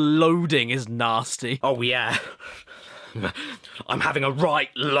word loading is nasty. Oh yeah. I'm having a right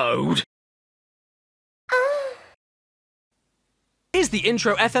load. Here's the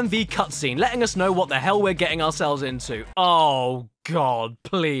intro FMV cutscene letting us know what the hell we're getting ourselves into. Oh god,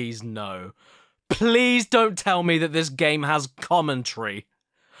 please no. Please don't tell me that this game has commentary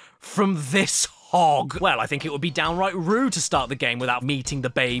from this hog. Well, I think it would be downright rude to start the game without meeting the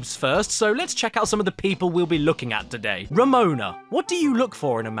babes first, so let's check out some of the people we'll be looking at today. Ramona, what do you look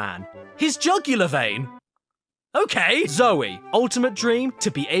for in a man? His jugular vein? Okay. Zoe, ultimate dream, to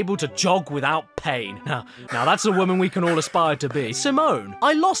be able to jog without pain. Now that's a woman we can all aspire to be. Simone,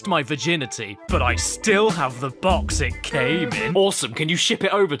 I lost my virginity, but I still have the box it came in. Awesome, can you ship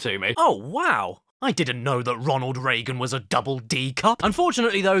it over to me? Oh, wow. I didn't know that Ronald Reagan was a double D cup.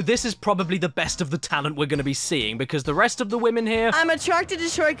 Unfortunately, though, this is probably the best of the talent we're going to be seeing because the rest of the women here... I'm attracted to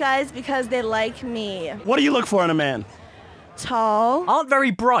short guys because they like me. What do you look for in a man? Tall. Aren't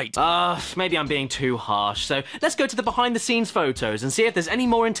very bright. Maybe I'm being too harsh, so let's go to the behind-the-scenes photos and see if there's any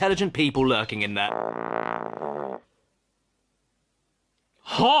more intelligent people lurking in there.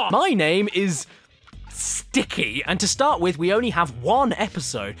 Ha! My name is... Sticky, and to start with, we only have one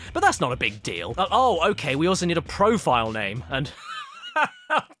episode, but that's not a big deal. Oh, okay, we also need a profile name, and...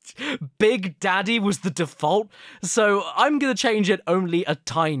 Big Daddy was the default, so I'm gonna change it only a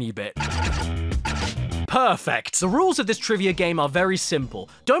tiny bit. Perfect. The rules of this trivia game are very simple.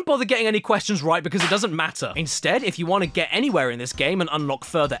 Don't bother getting any questions right because it doesn't matter. Instead, if you want to get anywhere in this game and unlock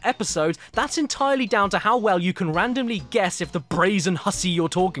further episodes, that's entirely down to how well you can randomly guess if the brazen hussy you're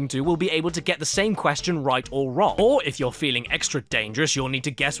talking to will be able to get the same question right or wrong. Or if you're feeling extra dangerous, you'll need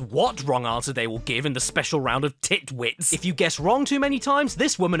to guess what wrong answer they will give in the special round of titwits. If you guess wrong too many times,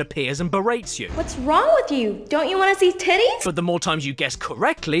 this woman appears and berates you. What's wrong with you? Don't you want to see titties? But the more times you guess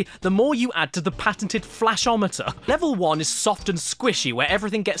correctly, the more you add to the patented flashometer. Level 1 is soft and squishy, where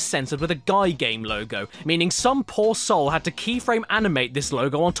everything gets censored with a Guy game logo, meaning some poor soul had to keyframe animate this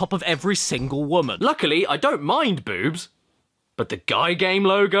logo on top of every single woman. Luckily, I don't mind boobs, but the Guy game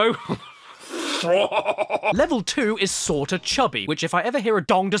logo? Level 2 is sorta chubby, which if I ever hear a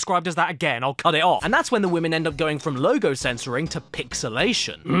dong described as that again, I'll cut it off. And that's when the women end up going from logo censoring to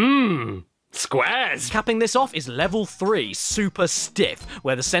pixelation. Squares! Capping this off is level 3, super stiff,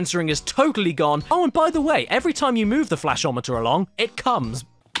 where the censoring is totally gone. Oh, and by the way, every time you move the flashometer along, it comes.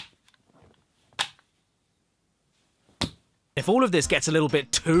 If all of this gets a little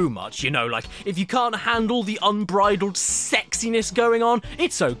bit too much, you know, like if you can't handle the unbridled sex sexiness going on,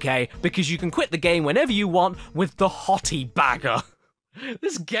 it's okay, because you can quit the game whenever you want with the hottie bagger.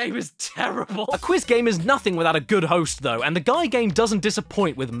 This game is terrible. A quiz game is nothing without a good host, though, and the Guy game doesn't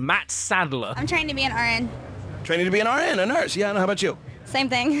disappoint with Matt Sadler. I'm trying to be an RN. Training to be an RN, a nurse. Yeah, and how about you? Same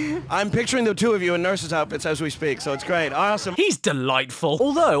thing. I'm picturing the two of you in nurses' outfits as we speak, so it's great. Awesome. He's delightful.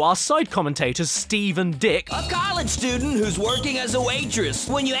 Although our side commentators, Steve and Dick, a college student who's working as a waitress.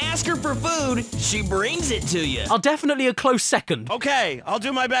 When you ask her for food, she brings it to you. are definitely a close second. Okay, I'll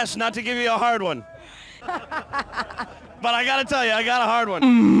do my best not to give you a hard one. But I gotta tell you, I got a hard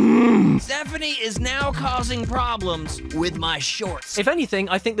one. Stephanie is now causing problems with my shorts. If anything,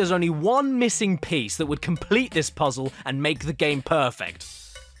 I think there's only one missing piece that would complete this puzzle and make the game perfect.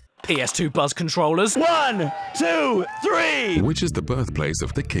 PS2 Buzz controllers. 1, 2, 3! Which is the birthplace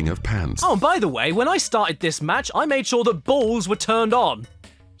of the King of Pants? Oh, and by the way, when I started this match, I made sure that balls were turned on.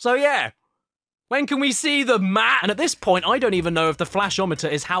 So yeah. When can we see the mat? And at this point, I don't even know if the flashometer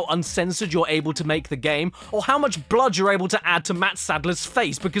is how uncensored you're able to make the game, or how much blood you're able to add to Matt Sadler's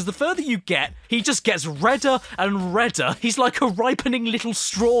face, because the further you get, he just gets redder and redder. He's like a ripening little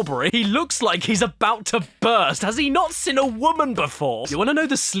strawberry. He looks like he's about to burst. Has he not seen a woman before? You want to know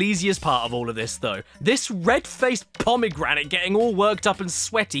the sleaziest part of all of this, though? This red-faced pomegranate getting all worked up and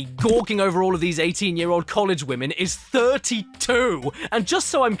sweaty, gawking over all of these 18-year-old college women is 32. And just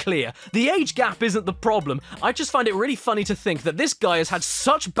so I'm clear, the age gap isn't the problem. I just find it really funny to think that this guy has had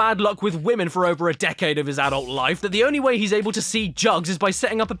such bad luck with women for over a decade of his adult life that the only way he's able to see jugs is by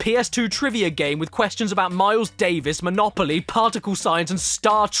setting up a PS2 trivia game with questions about Miles Davis, Monopoly, particle science, and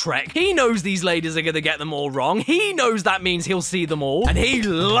Star Trek. He knows these ladies are gonna get them all wrong. He knows that means he'll see them all, and he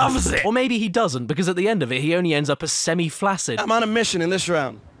loves it. Or maybe he doesn't, because at the end of it, he only ends up as semi-flaccid. I'm on a mission in this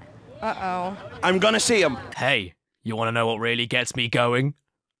round. Uh-oh. I'm gonna see him. Hey, you wanna know what really gets me going?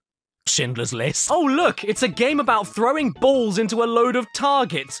 Schindler's List. Oh look, it's a game about throwing balls into a load of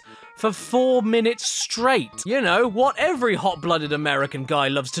targets for 4 minutes straight. You know, what every hot-blooded American guy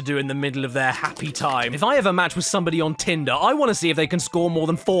loves to do in the middle of their happy time. If I ever match with somebody on Tinder, I want to see if they can score more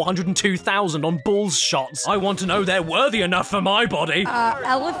than 402,000 on balls shots. I want to know they're worthy enough for my body.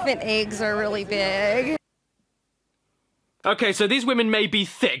 Elephant eggs are really big. Okay, so these women may be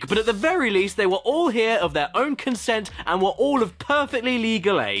thick, but at the very least, they were all here of their own consent and were all of perfectly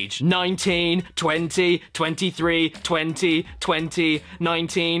legal age. 19, 20, 23, 20, 20,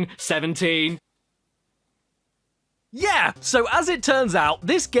 19, 17... Yeah! So as it turns out,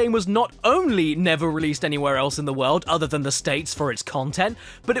 this game was not only never released anywhere else in the world other than the States for its content,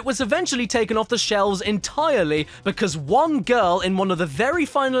 but it was eventually taken off the shelves entirely because one girl in one of the very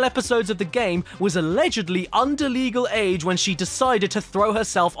final episodes of the game was allegedly under legal age when she decided to throw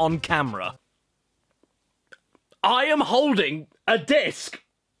herself on camera. I am holding a disc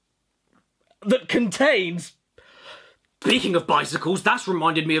that contains... Speaking of bicycles, that's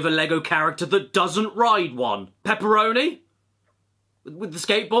reminded me of a Lego character that doesn't ride one. Pepperoni? With the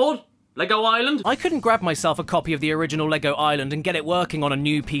skateboard? Lego Island? I couldn't grab myself a copy of the original Lego Island and get it working on a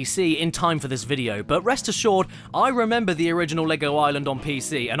new PC in time for this video, but rest assured, I remember the original Lego Island on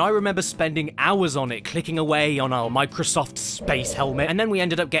PC, and I remember spending hours on it, clicking away on our Microsoft Space Helmet, and then we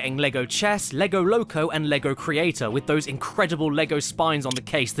ended up getting Lego Chess, Lego Loco, and Lego Creator, with those incredible Lego spines on the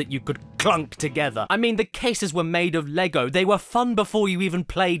case that you could clunk together. I mean, the cases were made of Lego. They were fun before you even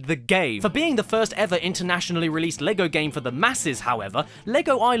played the game. For being the first ever internationally released Lego game for the masses, however,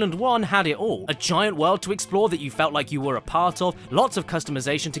 Lego Island 1 had it all. A giant world to explore that you felt like you were a part of, lots of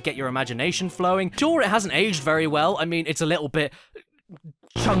customization to get your imagination flowing. Sure, it hasn't aged very well. I mean, it's a little bit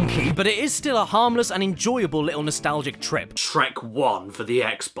chunky, but it is still a harmless and enjoyable little nostalgic trip. Shrek 1 for the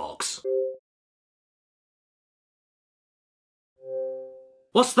Xbox.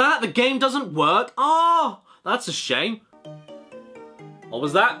 What's that? The game doesn't work? Oh, that's a shame. What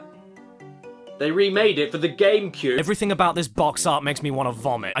was that? They remade it for the GameCube. Everything about this box art makes me want to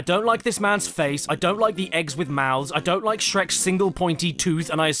vomit. I don't like this man's face, I don't like the eggs with mouths, I don't like Shrek's single pointy tooth,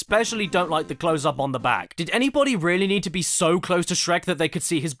 and I especially don't like the close-up on the back. Did anybody really need to be so close to Shrek that they could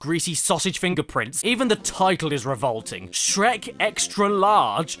see his greasy sausage fingerprints? Even the title is revolting. Shrek Extra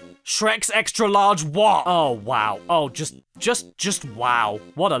Large? Shrek's Extra Large what? Oh, wow. Oh, just wow.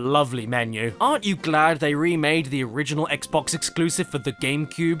 What a lovely menu. Aren't you glad they remade the original Xbox exclusive for the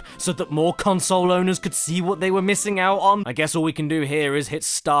GameCube so that more console owners could see what they were missing out on? I guess all we can do here is hit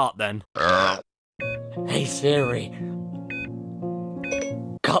start then. Hey Siri.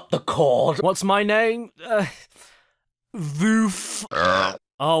 Cut the cord. What's my name? Voof.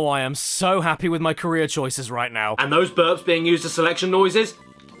 Oh, I am so happy with my career choices right now. And those burps being used as selection noises?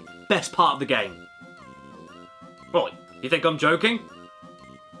 Best part of the game. What, you think I'm joking?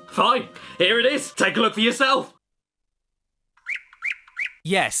 Fine, here it is. Take a look for yourself.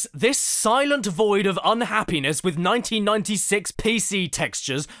 Yes, this silent void of unhappiness with 1996 PC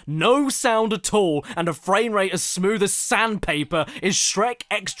textures, no sound at all, and a frame rate as smooth as sandpaper is Shrek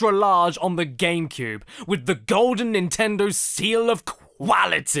Extra Large on the GameCube, with the golden Nintendo seal of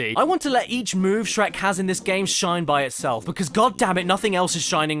quality. I want to let each move Shrek has in this game shine by itself, because goddammit, nothing else is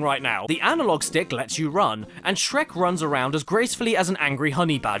shining right now. The analog stick lets you run, and Shrek runs around as gracefully as an angry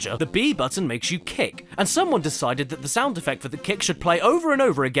honey badger. The B button makes you kick, and someone decided that the sound effect for the kick should play over and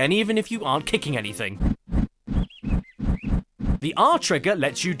over again even if you aren't kicking anything. The R trigger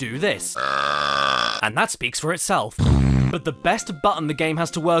lets you do this, and that speaks for itself. But the best button the game has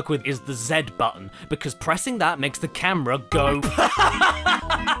to work with is the Z button, because pressing that makes the camera go.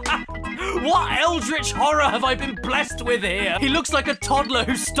 What eldritch horror have I been blessed with here? He looks like a toddler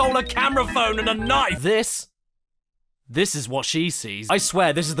who stole a camera phone and a knife. This is what she sees. I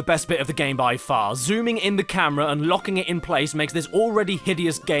swear this is the best bit of the game by far. Zooming in the camera and locking it in place makes this already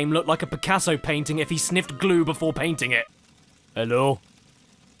hideous game look like a Picasso painting if he sniffed glue before painting it. Hello?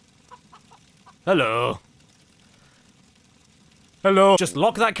 Hello? Hello? Just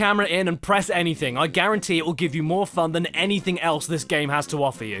lock that camera in and press anything. I guarantee it will give you more fun than anything else this game has to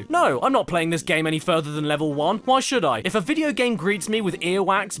offer you. No, I'm not playing this game any further than level 1. Why should I? If a video game greets me with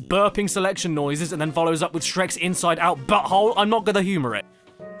earwax, burping selection noises, and then follows up with Shrek's inside-out butthole, I'm not gonna humor it.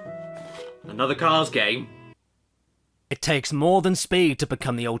 Another Cars game. It takes more than speed to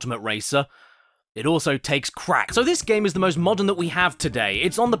become the ultimate racer. It also takes crack. So this game is the most modern that we have today.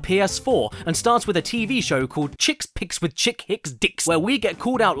 It's on the PS4 and starts with a TV show called Chicks Picks with Chick Hicks Dicks, where we get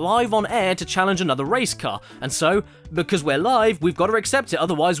called out live on air to challenge another race car. And so, because we're live, we've got to accept it,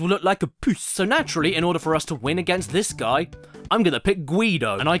 otherwise we'll look like a puss. So naturally, in order for us to win against this guy, I'm gonna pick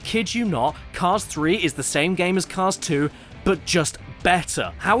Guido. And I kid you not, Cars 3 is the same game as Cars 2, but just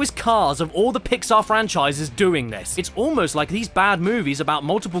better. How is Cars, of all the Pixar franchises, doing this? It's almost like these bad movies about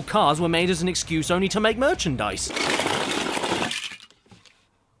multiple cars were made as an excuse only to make merchandise.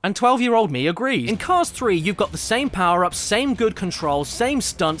 And 12-year-old me agrees. In Cars 3, you've got the same power-ups, same good controls, same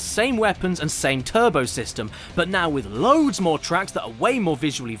stunts, same weapons, and same turbo system, but now with loads more tracks that are way more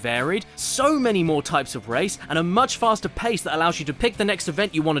visually varied, so many more types of race, and a much faster pace that allows you to pick the next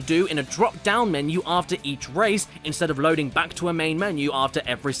event you want to do in a drop-down menu after each race, instead of loading back to a main menu after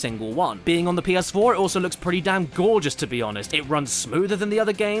every single one. Being on the PS4, it also looks pretty damn gorgeous, to be honest. It runs smoother than the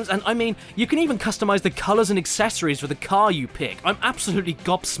other games, and I mean, you can even customize the colors and accessories for the car you pick. I'm absolutely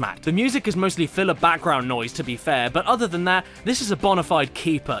gobsmacked. The music is mostly filler background noise, to be fair, but other than that, this is a bona fide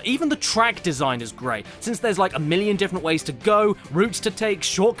keeper. Even the track design is great, since there's like a million different ways to go, routes to take,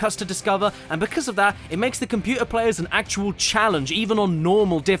 shortcuts to discover, and because of that, it makes the computer players an actual challenge, even on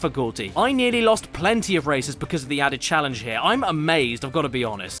normal difficulty. I nearly lost plenty of races because of the added challenge here. I'm amazed, I've got to be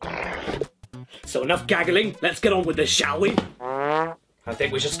honest. So enough gaggling, let's get on with this, shall we? I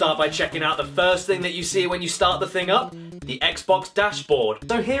think we should start by checking out the first thing that you see when you start the thing up, the Xbox dashboard.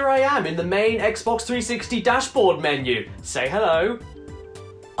 So here I am in the main Xbox 360 dashboard menu. Say hello.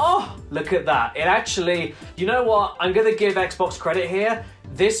 Oh, look at that. It actually, you know what? I'm gonna give Xbox credit here.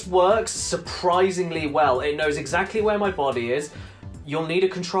 This works surprisingly well. It knows exactly where my body is. You'll need a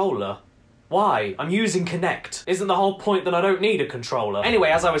controller. Why? I'm using Kinect. Isn't the whole point that I don't need a controller?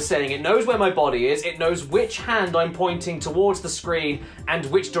 Anyway, as I was saying, it knows where my body is, it knows which hand I'm pointing towards the screen and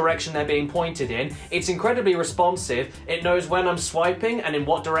which direction they're being pointed in. It's incredibly responsive. It knows when I'm swiping and in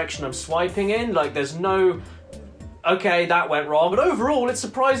what direction I'm swiping in. Like, there's no... Okay, that went wrong, but overall it's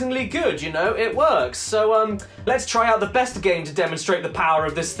surprisingly good, you know, it works. So, let's try out the best game to demonstrate the power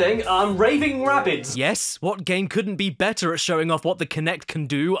of this thing, Raving Rabbids. Yes, what game couldn't be better at showing off what the Kinect can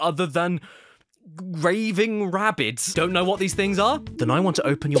do other than... Raving Rabbids. Don't know what these things are? Then I want to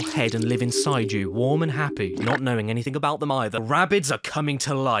open your head and live inside you, warm and happy, not knowing anything about them either. Rabbids are coming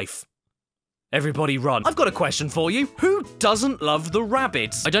to life. Everybody run. I've got a question for you. Who doesn't love the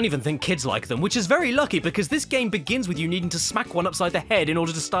Rabbids? I don't even think kids like them, which is very lucky because this game begins with you needing to smack one upside the head in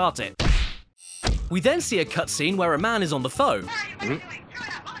order to start it. We then see a cutscene where a man is on the phone.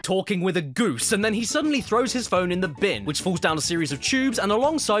 Talking with a goose, and then he suddenly throws his phone in the bin, which falls down a series of tubes and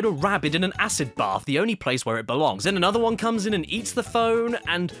alongside a rabbit in an acid bath, the only place where it belongs. Then another one comes in and eats the phone,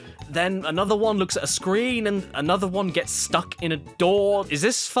 and then another one looks at a screen, and another one gets stuck in a door. Is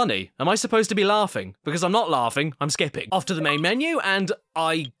this funny? Am I supposed to be laughing? Because I'm not laughing, I'm skipping. Off to the main menu, and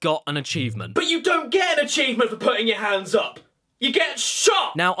I got an achievement. But you don't get an achievement for putting your hands up! You get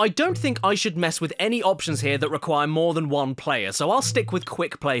shot! Now, I don't think I should mess with any options here that require more than one player, so I'll stick with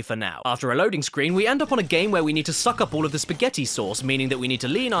quick play for now. After a loading screen, we end up on a game where we need to suck up all of the spaghetti sauce, meaning that we need to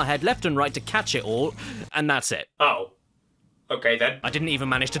lean our head left and right to catch it all, and that's it. Oh. Okay then. I didn't even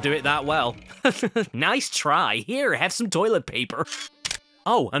manage to do it that well. Nice try. Here, have some toilet paper.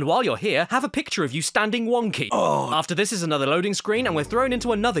 Oh, and while you're here, have a picture of you standing wonky. Oh. After this is another loading screen, and we're thrown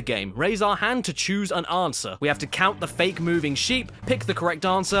into another game. Raise our hand to choose an answer. We have to count the fake moving sheep, pick the correct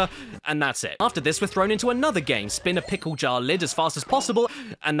answer, and that's it. After this, we're thrown into another game. Spin a pickle jar lid as fast as possible,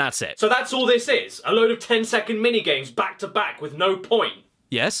 and that's it. So that's all this is? A load of 10-second minigames back to back with no point?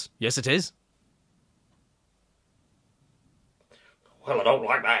 Yes, yes it is. Well, I don't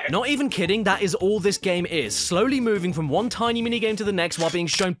like that. Not even kidding, that is all this game is. Slowly moving from one tiny minigame to the next while being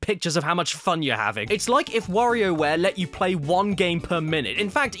shown pictures of how much fun you're having. It's like if WarioWare let you play one game per minute. In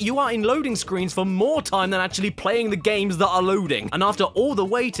fact, you are in loading screens for more time than actually playing the games that are loading. And after all the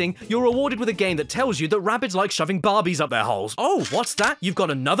waiting, you're rewarded with a game that tells you that rabbits like shoving Barbies up their holes. Oh, what's that? You've got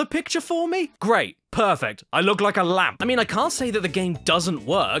another picture for me? Great. Perfect. I look like a lamp. I mean, I can't say that the game doesn't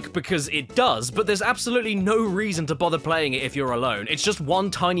work, because it does, but there's absolutely no reason to bother playing it if you're alone. It's just one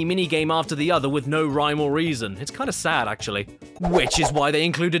tiny minigame after the other with no rhyme or reason. It's kind of sad, actually. Which is why they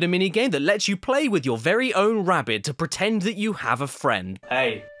included a minigame that lets you play with your very own rabbit to pretend that you have a friend.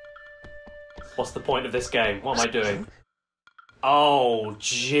 Hey, what's the point of this game? What am I doing? Oh,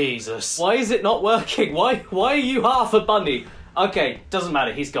 Jesus. Why is it not working? Why are you half a bunny? Okay, doesn't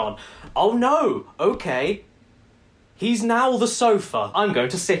matter, he's gone. Oh no, okay. He's now the sofa. I'm going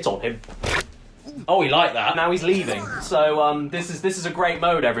to sit on him. Oh, he liked that. Now he's leaving. So, this is a great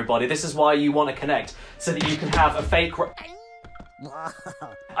mode, everybody. This is why you want to connect, so that you can have a fake...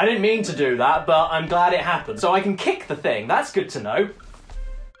 I didn't mean to do that, but I'm glad it happened. So I can kick the thing, that's good to know.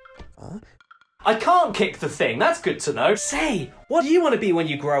 I can't kick the thing, that's good to know. Say, what do you want to be when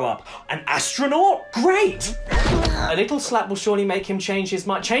you grow up? An astronaut? Great! A little slap will surely make him change his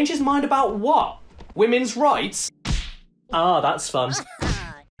mind. Change his mind about what? Women's rights? Ah, that's fun.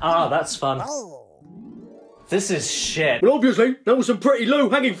 Ah, that's fun. This is shit. Well, obviously, that was some pretty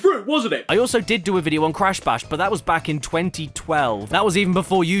low-hanging fruit, wasn't it? I also did do a video on Crash Bash, but that was back in 2012. That was even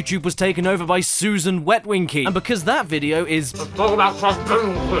before YouTube was taken over by Susan Wetwinky. And because that video is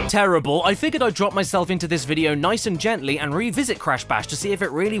terrible, I figured I'd drop myself into this video nice and gently and revisit Crash Bash to see if it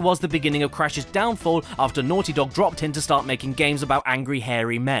really was the beginning of Crash's downfall after Naughty Dog dropped in to start making games about angry,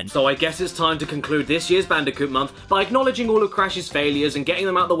 hairy men. So I guess it's time to conclude this year's Bandicoot month by acknowledging all of Crash's failures and getting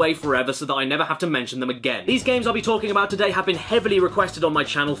them out of the way forever so that I never have to mention them again. These games I'll be talking about today have been heavily requested on my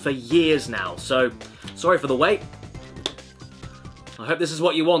channel for years now, so sorry for the wait. I hope this is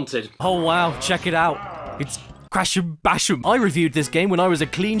what you wanted. Oh wow, check it out. It's Crash'em Bash'em. I reviewed this game when I was a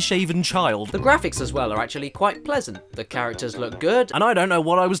clean-shaven child. The graphics as well are actually quite pleasant. The characters look good. And I don't know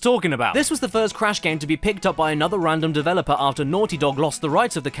what I was talking about. This was the first Crash game to be picked up by another random developer after Naughty Dog lost the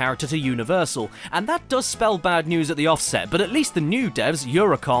rights of the character to Universal. And that does spell bad news at the offset, but at least the new devs,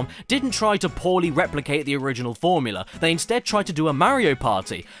 Eurocom, didn't try to poorly replicate the original formula. They instead tried to do a Mario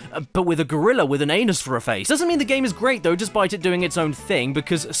Party, but with a gorilla with an anus for a face. Doesn't mean the game is great though, despite it doing its own thing,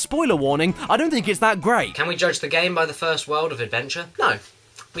 because, spoiler warning, I don't think it's that great. Can we judge the game by the first world of adventure? No,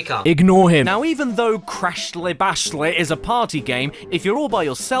 we can't. Ignore him. Now, even though Crashly Bashly is a party game, if you're all by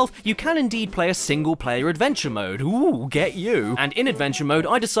yourself, you can indeed play a single-player adventure mode. Ooh, get you. And in adventure mode,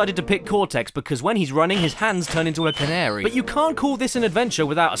 I decided to pick Cortex because when he's running, his hands turn into a canary. But you can't call this an adventure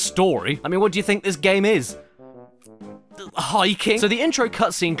without a story. I mean, what do you think this game is? Hiking? So the intro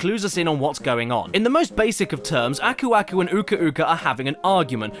cutscene clues us in on what's going on. In the most basic of terms, Aku Aku and Uka Uka are having an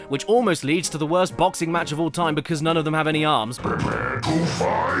argument, which almost leads to the worst boxing match of all time because none of them have any arms. Prepare to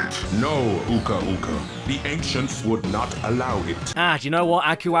fight. No, Uka Uka. The ancients would not allow it. Ah, do you know what?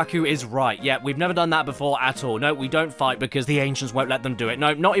 Aku Aku is right. Yeah, we've never done that before at all. No, we don't fight because the ancients won't let them do it.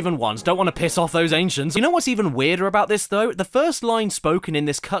 No, not even once. Don't want to piss off those ancients. You know what's even weirder about this, though? The first line spoken in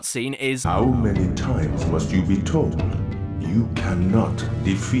this cutscene is, "How many times must you be told? You cannot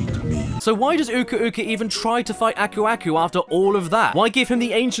defeat me." So why does Uka Uka even try to fight Aku Aku after all of that? Why give him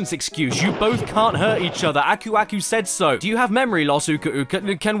the ancient's excuse? You both can't hurt each other. Aku Aku said so. Do you have memory loss, Uka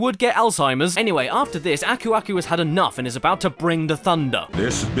Uka? Can Wood get Alzheimer's? Anyway, after this, Aku Aku has had enough and is about to bring the thunder.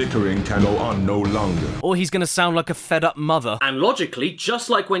 This bickering can go on no longer. Or he's gonna sound like a fed-up mother. And logically, just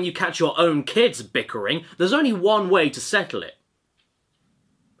like when you catch your own kids bickering, there's only one way to settle it.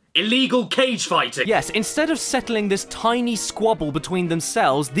 Illegal cage fighting! Yes, instead of settling this tiny squabble between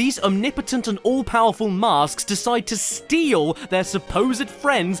themselves, these omnipotent and all-powerful masks decide to steal their supposed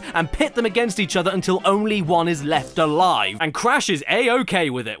friends and pit them against each other until only one is left alive. And Crash is A-okay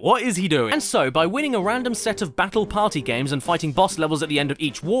with it. What is he doing? And so, by winning a random set of battle party games and fighting boss levels at the end of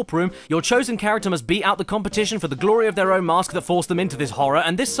each warp room, your chosen character must beat out the competition for the glory of their own mask that forced them into this horror,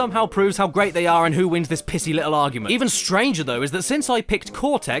 and this somehow proves how great they are and who wins this pissy little argument. Even stranger, though, is that since I picked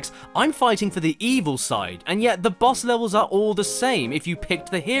Cortex, Cortex, I'm fighting for the evil side, and yet the boss levels are all the same if you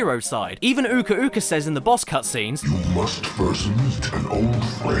picked the hero side. Even Uka Uka says in the boss cutscenes, "You must first meet an old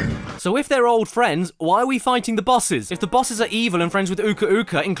friend." So if they're old friends, why are we fighting the bosses? If the bosses are evil and friends with Uka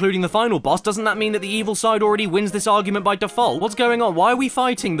Uka, including the final boss, doesn't that mean that the evil side already wins this argument by default? What's going on? Why are we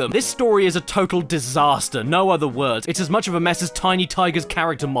fighting them? This story is a total disaster, no other words. It's as much of a mess as Tiny Tiger's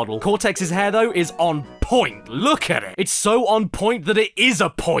character model. Cortex's hair, though, is on point. Look at it. It's so on point that it is a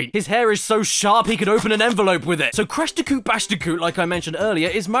point. His hair is so sharp he could open an envelope with it. So Crash Bandicoot Bandicoot, like I mentioned earlier,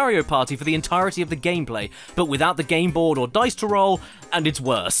 is Mario Party for the entirety of the gameplay, but without the game board or dice to roll, and it's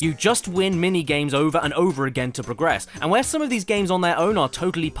worse. You just win mini-games over and over again to progress, and where some of these games on their own are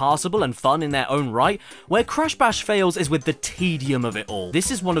totally passable and fun in their own right, where Crash Bash fails is with the tedium of it all.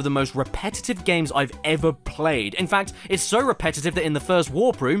 This is one of the most repetitive games I've ever played. In fact, it's so repetitive that in the first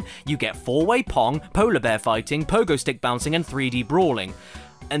warp room, you get 4-way Pong, polar bear fighting, pogo stick bouncing, and 3D brawling.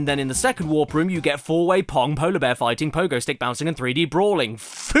 And then in the second warp room, you get 4-way Pong, polar bear fighting, pogo stick bouncing, and 3D brawling.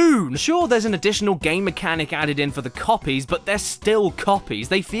 Foon! Sure, there's an additional game mechanic added in for the copies, but they're still copies.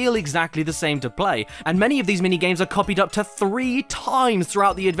 They feel exactly the same to play, and many of these minigames are copied up to 3 times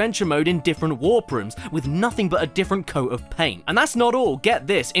throughout the adventure mode in different warp rooms, with nothing but a different coat of paint. And that's not all. Get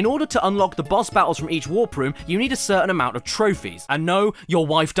this, in order to unlock the boss battles from each warp room, you need a certain amount of trophies. And no, your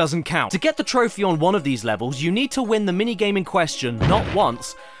wife doesn't count. To get the trophy on one of these levels, you need to win the minigame in question not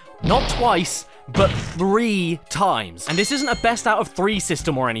once, not twice, but 3 times. And this isn't a best out of 3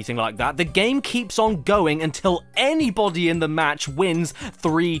 system or anything like that. The game keeps on going until anybody in the match wins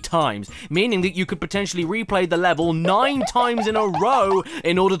 3 times, meaning that you could potentially replay the level 9 times in a row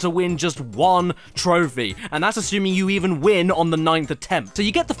in order to win just 1 trophy. And that's assuming you even win on the 9th attempt. So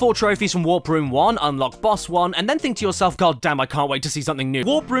you get the 4 trophies from Warp Room 1, unlock Boss 1, and then think to yourself, God damn, I can't wait to see something new.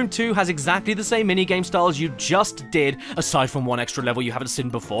 Warp Room 2 has exactly the same minigame styles you just did, aside from 1 extra level you haven't seen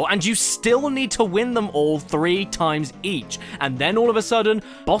before, and you still need to win them all 3 times each. And then all of a sudden,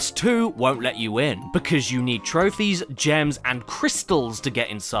 Boss 2 won't let you in, because you need trophies, gems, and crystals to get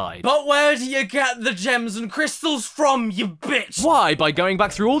inside. But where do you get the gems and crystals from, you bitch? Why? By going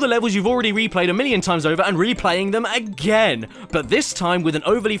back through all the levels you've already replayed a million times over and replaying them again. But this time with an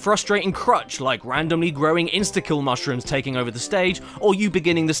overly frustrating crutch, like randomly growing insta-kill mushrooms taking over the stage, or you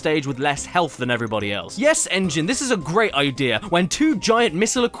beginning the stage with less health than everybody else. Yes, Engine, this is a great idea. When 2 giant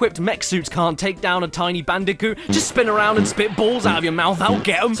missile-equipped mech suits can't take down a tiny bandicoot, just spin around and spit balls out of your mouth, I'll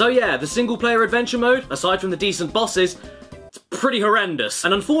get them. So yeah, the single-player adventure mode, aside from the decent bosses, it's pretty horrendous.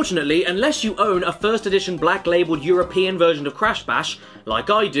 And unfortunately, unless you own a first edition black-labeled European version of Crash Bash, like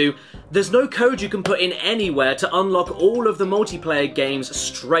I do, there's no code you can put in anywhere to unlock all of the multiplayer games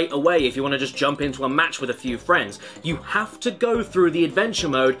straight away if you want to just jump into a match with a few friends. You have to go through the adventure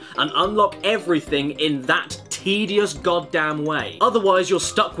mode and unlock everything in that tedious goddamn way. Otherwise, you're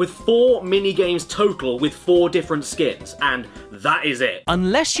stuck with 4 minigames total with 4 different skins, and that is it.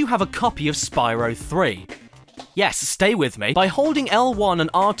 Unless you have a copy of Spyro 3. Yes, stay with me. By holding L1 and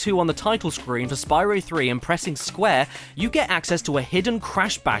R2 on the title screen for Spyro 3 and pressing square, you get access to a hidden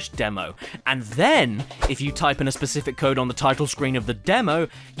Crash Bash demo. And then, if you type in a specific code on the title screen of the demo,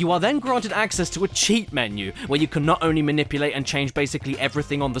 you are then granted access to a cheat menu, where you can not only manipulate and change basically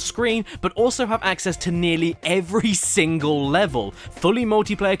everything on the screen, but also have access to nearly every single level, fully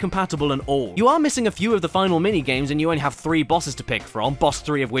multiplayer compatible and all. You are missing a few of the final minigames and you only have 3 bosses to pick from, boss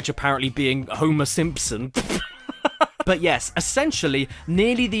 3 of which apparently being Homer Simpson. But yes, essentially,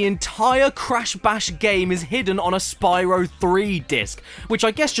 nearly the entire Crash Bash game is hidden on a Spyro 3 disc, which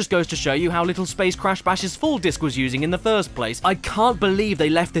I guess just goes to show you how little space Crash Bash's full disc was using in the first place. I can't believe they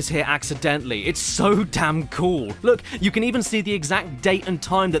left this here accidentally. It's so damn cool. Look, you can even see the exact date and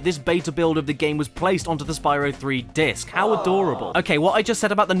time that this beta build of the game was placed onto the Spyro 3 disc. How adorable. Okay, what I just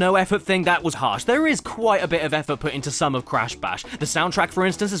said about the no effort thing, that was harsh. There is quite a bit of effort put into some of Crash Bash. The soundtrack, for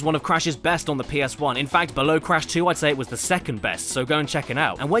instance, is one of Crash's best on the PS1. In fact, below Crash 2, I'd say it was the second best, so go and check it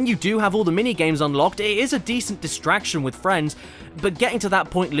out. And when you do have all the minigames unlocked, it is a decent distraction with friends, but getting to that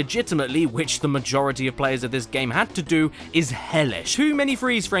point legitimately, which the majority of players of this game had to do, is hellish. Too many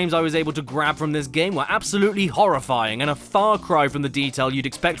freeze frames I was able to grab from this game were absolutely horrifying, and a far cry from the detail you'd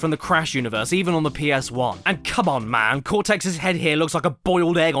expect from the Crash universe, even on the PS1. And come on, man, Cortex's head here looks like a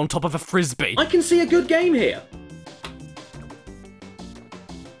boiled egg on top of a frisbee. I can see a good game here.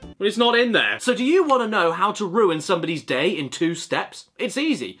 But it's not in there. So do you want to know how to ruin somebody's day in 2 steps? It's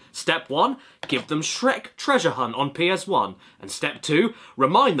easy. Step 1, give them Shrek Treasure Hunt on PS1. And step 2,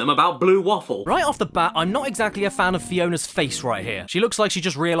 remind them about Blue Waffle. Right off the bat, I'm not exactly a fan of Fiona's face right here. She looks like she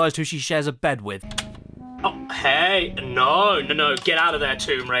just realised who she shares a bed with. Oh, Hey, no, get out of there,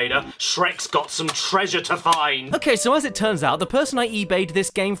 Tomb Raider. Shrek's got some treasure to find. Okay, so as it turns out, the person I eBayed this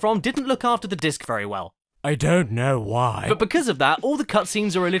game from didn't look after the disc very well. I don't know why. But because of that, all the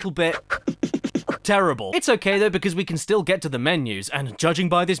cutscenes are a little bit terrible. It's okay though, because we can still get to the menus, and judging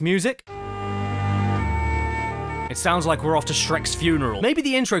by this music, it sounds like we're off to Shrek's funeral. Maybe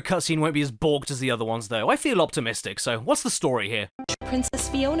the intro cutscene won't be as balked as the other ones though. I feel optimistic, so what's the story here? Princess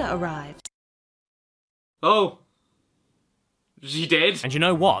Fiona arrived. Oh. She did? And you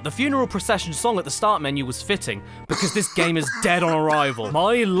know what? The funeral procession song at the start menu was fitting, because this game is dead on arrival.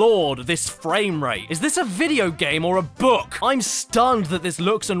 My lord, this frame rate. Is this a video game or a book? I'm stunned that this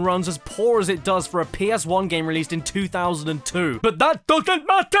looks and runs as poor as it does for a PS1 game released in 2002. But that doesn't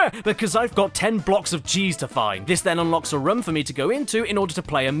matter, because I've got 10 blocks of G's to find. This then unlocks a room for me to go into in order to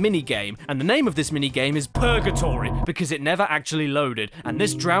play a mini-game. And the name of this mini-game is Purgatory, because it never actually loaded, and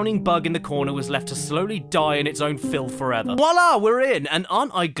this drowning bug in the corner was left to slowly die in its own filth forever. Voila! We're in, and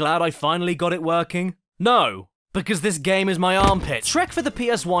aren't I glad I finally got it working? No, because this game is my armpit. Shrek for the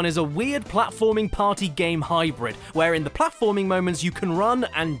PS1 is a weird platforming party game hybrid, where in the platforming moments you can run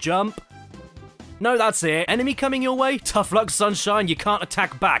and jump. No, that's it. Enemy coming your way? Tough luck, sunshine, you can't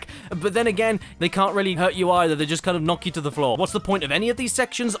attack back. But then again, they can't really hurt you either, they just kind of knock you to the floor. What's the point of any of these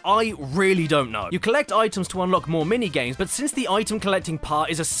sections? I really don't know. You collect items to unlock more mini-games, but since the item collecting part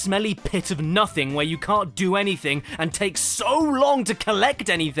is a smelly pit of nothing where you can't do anything and takes so long to collect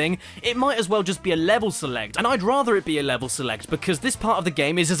anything, it might as well just be a level select. And I'd rather it be a level select, because this part of the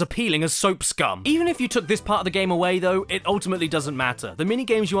game is as appealing as soap scum. Even if you took this part of the game away though, it ultimately doesn't matter. The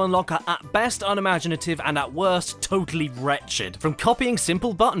mini-games you unlock are at best unimaginative and at worst totally wretched. From copying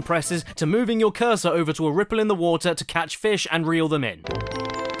simple button presses to moving your cursor over to a ripple in the water to catch fish and reel them in.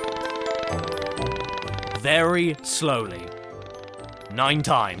 Very slowly. 9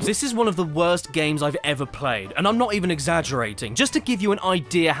 times. This is one of the worst games I've ever played, and I'm not even exaggerating. Just to give you an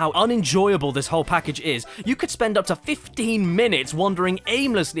idea how unenjoyable this whole package is, you could spend up to 15 minutes wandering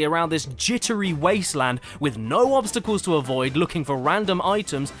aimlessly around this jittery wasteland with no obstacles to avoid, looking for random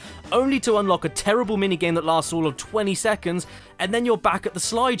items, only to unlock a terrible minigame that lasts all of 20 seconds, and then you're back at the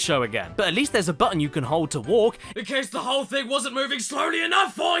slideshow again. But at least there's a button you can hold to walk, in case the whole thing wasn't moving slowly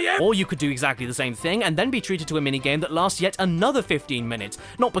enough for you! Or you could do exactly the same thing, and then be treated to a minigame that lasts yet another 15 minutes.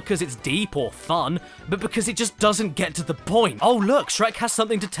 Not because it's deep or fun, but because it just doesn't get to the point. Oh look, Shrek has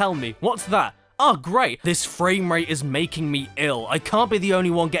something to tell me. What's that? Oh great, this frame rate is making me ill. I can't be the only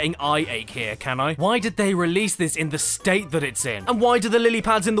one getting eye ache here, can I? Why did they release this in the state that it's in? And why do the lily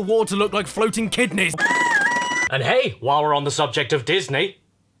pads in the water look like floating kidneys? And hey, while we're on the subject of Disney...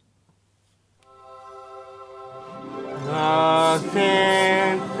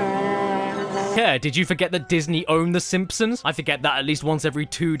 Yeah, did you forget that Disney owned The Simpsons? I forget that at least once every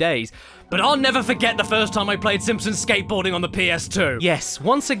 2 days. But I'll never forget the first time I played Simpsons skateboarding on the PS2. Yes,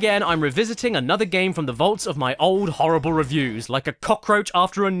 once again, I'm revisiting another game from the vaults of my old horrible reviews. Like a cockroach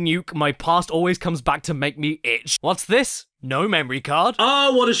after a nuke, my past always comes back to make me itch. What's this? No memory card.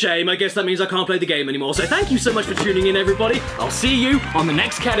 Oh, what a shame. I guess that means I can't play the game anymore. So thank you so much for tuning in, everybody. I'll see you on the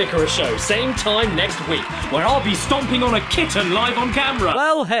next Caddicarus show, same time next week, where I'll be stomping on a kitten live on camera.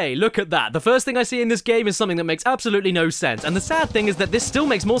 Well, hey, look at that. The first thing I see in this game is something that makes absolutely no sense. And the sad thing is that this still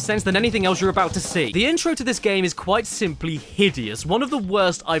makes more sense than anything else you're about to see. The intro to this game is quite simply hideous. One of the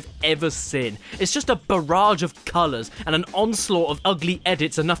worst I've ever seen. It's just a barrage of colors and an onslaught of ugly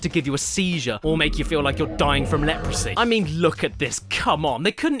edits enough to give you a seizure or make you feel like you're dying from leprosy. I mean, look at this, come on.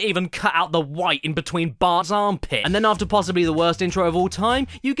 They couldn't even cut out the white in between Bart's armpit. And then after possibly the worst intro of all time,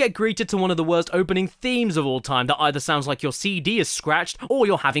 you get greeted to one of the worst opening themes of all time that either sounds like your CD is scratched or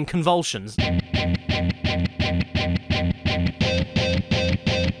you're having convulsions.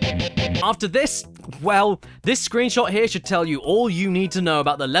 After this, well, this screenshot here should tell you all you need to know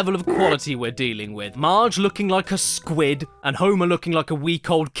about the level of quality we're dealing with. Marge looking like a squid, and Homer looking like a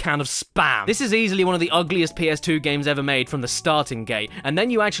week-old can of Spam. This is easily one of the ugliest PS2 games ever made from the starting gate, and then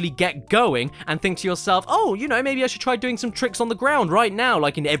you actually get going and think to yourself, oh, you know, maybe I should try doing some tricks on the ground right now,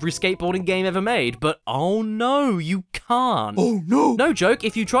 like in every skateboarding game ever made. But oh no, you can't. Oh no! No joke,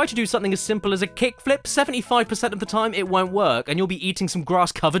 if you try to do something as simple as a kickflip, 75% of the time it won't work, and you'll be eating some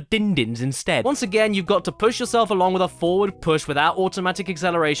grass-covered din-dins instead. Once again, you've got to push yourself along with a forward push without automatic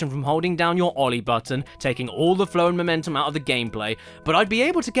acceleration from holding down your ollie button, taking all the flow and momentum out of the gameplay, but I'd be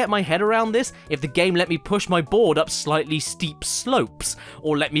able to get my head around this if the game let me push my board up slightly steep slopes,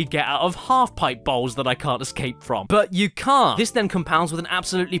 or let me get out of half-pipe bowls that I can't escape from. But you can't. This then compounds with an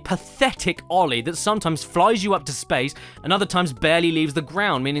absolutely pathetic ollie that sometimes flies you up to space, and other times barely leaves the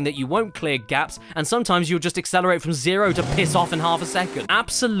ground, meaning that you won't clear gaps, and sometimes you'll just accelerate from 0 to piss off in half a second.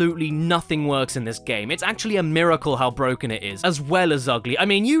 Absolutely nothing works in this game. It's actually a miracle how broken it is, as well as ugly. I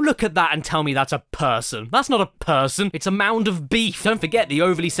mean, you look at that and tell me that's a person. That's not a person, it's a mound of beef. Don't forget the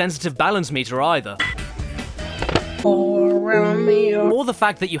overly sensitive balance meter either. Or the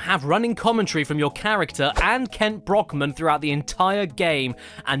fact that you have running commentary from your character and Kent Brockman throughout the entire game,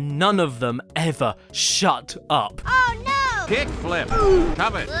 and none of them ever shut up. Oh no! Kick flip.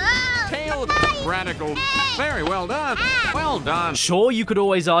 Cover. Tail radical. Very well done. Well done. Sure, you could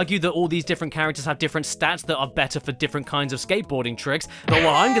always argue that all these different characters have different stats that are better for different kinds of skateboarding tricks, but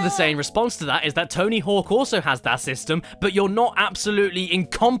what I'm going to say in response to that is that Tony Hawk also has that system, but you're not absolutely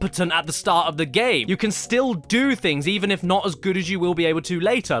incompetent at the start of the game. You can still do things, even if not as good as you will be able to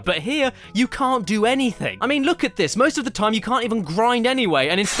later, but here, you can't do anything. I mean, look at this. Most of the time, you can't even grind anyway,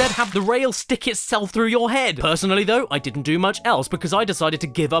 and instead have the rail stick itself through your head. Personally, though, I didn't do much else because I decided to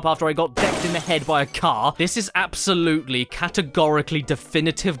give up after I got decked in the head by a car. This is absolutely, categorically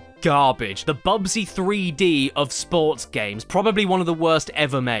definitive garbage. The Bubsy 3D of sports games, probably one of the worst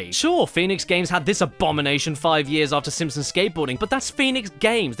ever made. Sure, Phoenix Games had this abomination 5 years after Simpsons Skateboarding, but that's Phoenix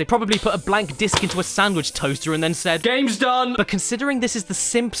Games. They probably put a blank disc into a sandwich toaster and then said, "Game's done!" But considering this is The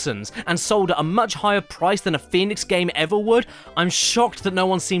Simpsons and sold at a much higher price than a Phoenix game ever would, I'm shocked that no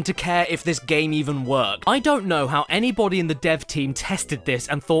one seemed to care if this game even worked. I don't know how anybody in the dev team tested this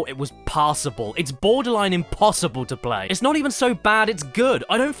and thought it was passable. It's borderline impossible to play. It's not even so bad, it's good.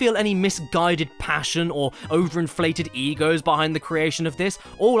 I don't feel any misguided passion or overinflated egos behind the creation of this.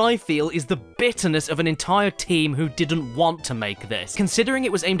 All I feel is the bitterness of an entire team who didn't want to make this. Considering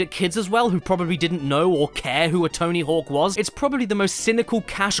it was aimed at kids as well, who probably didn't know or care who a Tony Hawk was, it's probably the most cynical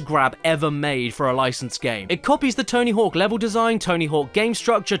cash grab ever made for a licensed game. It copies the Tony Hawk level design, Tony Hawk game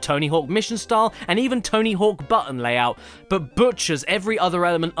structure, Tony Hawk mission style, and even Tony Hawk button layout, but butchers every other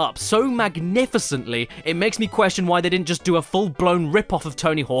element up so magnificently, it makes me question why they didn't just do a full-blown rip-off of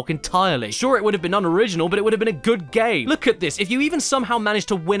Tony Hawk entirely. Sure, it would have been unoriginal, but it would have been a good game. Look at this. If you even somehow manage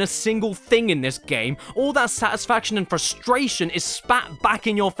to win a single thing in this game, all that satisfaction and frustration is spat back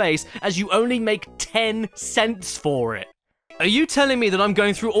in your face as you only make 10 cents for it. Are you telling me that I'm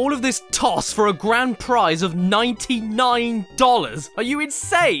going through all of this toss for a grand prize of $99? Are you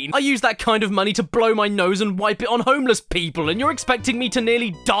insane? I use that kind of money to blow my nose and wipe it on homeless people, and you're expecting me to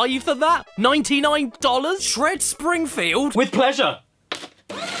nearly die for that? $99? Shred Springfield? With pleasure.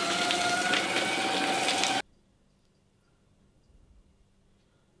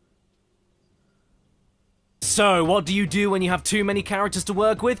 So, what do you do when you have too many characters to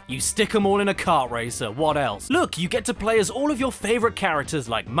work with? You stick them all in a kart racer. What else? Look, you get to play as all of your favorite characters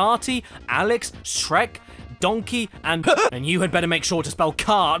like Marty, Alex, Shrek, Donkey, and you had better make sure to spell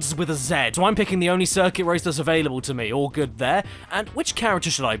cards with a Z. So I'm picking the only circuit race that's available to me. All good there. And which character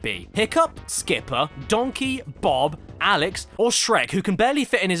should I be? Hiccup, Skipper, Donkey, Bob, Alex, or Shrek, who can barely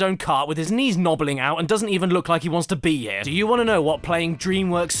fit in his own cart with his knees knobbling out and doesn't even look like he wants to be here? Do you want to know what playing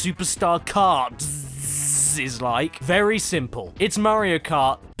DreamWorks Superstar Kart is like? Very simple. It's Mario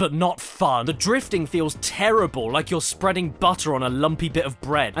Kart, but not fun. The drifting feels terrible, like you're spreading butter on a lumpy bit of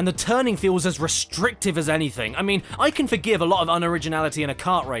bread, and the turning feels as restrictive as anything. I mean, I can forgive a lot of unoriginality in a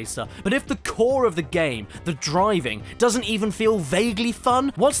kart racer, but if the core of the game, the driving, doesn't even feel vaguely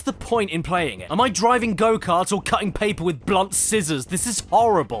fun, what's the point in playing it? Am I driving go-karts or cutting paper with blunt scissors? This is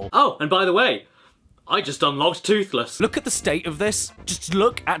horrible. Oh, and by the way, I just unlocked Toothless. Look at the state of this. Just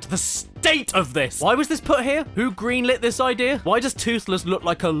look at the state of this. Why was this put here? Who greenlit this idea? Why does Toothless look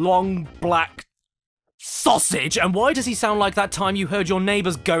like a long black sausage? And why does he sound like that time you heard your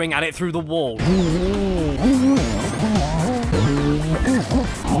neighbors going at it through the wall?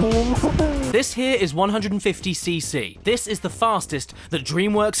 This here is 150cc. This is the fastest that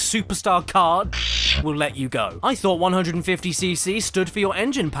DreamWorks Superstar Kart will let you go. I thought 150cc stood for your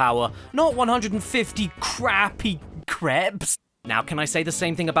engine power, not 150 crappy crepes. Now, can I say the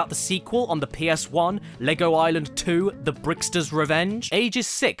same thing about the sequel on the PS1, Lego Island 2, The Brickster's Revenge? Ages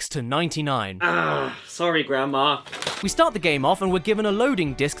 6 to 99. Sorry, Grandma. We start the game off and we're given a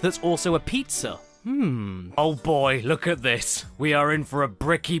loading disc that's also a pizza. Oh boy, look at this. We are in for a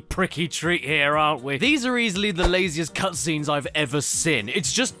pricky treat here, aren't we? These are easily the laziest cutscenes I've ever seen.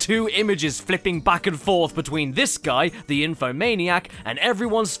 It's just two images flipping back and forth between this guy, the infomaniac, and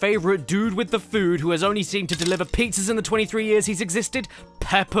everyone's favorite dude with the food who has only seemed to deliver pizzas in the 23 years he's existed,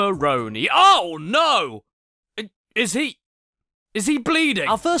 Pepperoni. Oh no! Is he bleeding?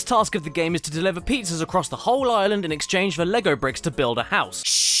 Our first task of the game is to deliver pizzas across the whole island in exchange for Lego bricks to build a house.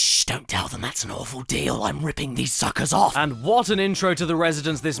 Shh, don't tell them that's an awful deal. I'm ripping these suckers off. And what an intro to the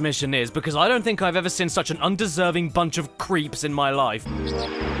residents this mission is, because I don't think I've ever seen such an undeserving bunch of creeps in my life.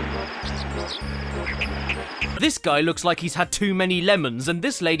 This guy looks like he's had too many lemons, and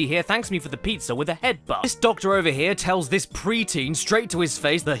this lady here thanks me for the pizza with a headbutt. This doctor over here tells this preteen straight to his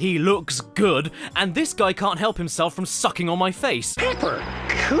face that he looks good, and this guy can't help himself from sucking on my face. Pepper,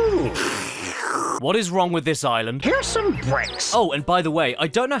 cool. What is wrong with this island? Here's some bricks. Oh, and by the way, I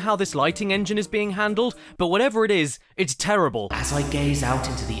don't know how this lighting engine is being handled, but whatever it is, it's terrible. As I gaze out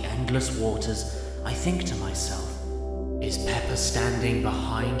into the endless waters, I think to myself, is Pepper standing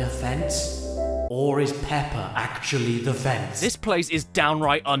behind a fence? Or is Pepper actually the fence? This place is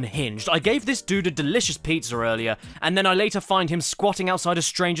downright unhinged. I gave this dude a delicious pizza earlier, and then I later find him squatting outside a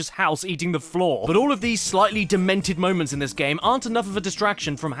stranger's house eating the floor. But all of these slightly demented moments in this game aren't enough of a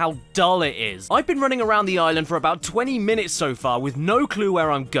distraction from how dull it is. I've been running around the island for about 20 minutes so far with no clue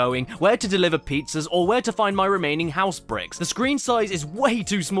where I'm going, where to deliver pizzas, or where to find my remaining house bricks. The screen size is way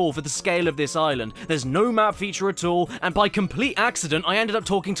too small for the scale of this island. There's no map feature at all, and by complete accident, I ended up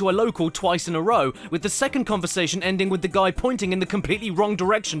talking to a local twice in a row, with the second conversation ending with the guy pointing in the completely wrong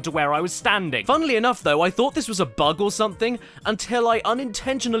direction to where I was standing. Funnily enough though, I thought this was a bug or something, until I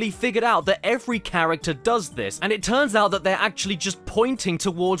unintentionally figured out that every character does this, and it turns out that they're actually just pointing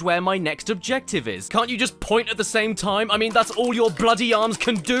towards where my next objective is. Can't you just point at the same time? I mean, that's all your bloody arms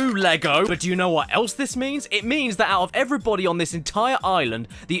can do, Lego! But do you know what else this means? It means that out of everybody on this entire island,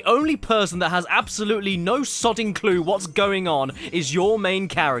 the only person that has absolutely no sodding clue what's going on is your main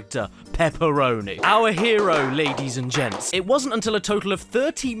character, Pepperoni. Our hero, ladies and gents. It wasn't until a total of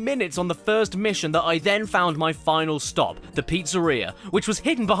 30 minutes on the first mission that I then found my final stop, the pizzeria, which was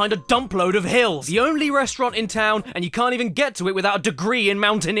hidden behind a dump load of hills. The only restaurant in town, and you can't even get to it without a degree in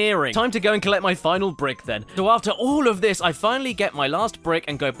mountaineering. Time to go and collect my final brick then. So after all of this, I finally get my last brick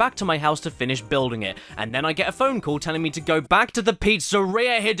and go back to my house to finish building it. And then I get a phone call telling me to go back to the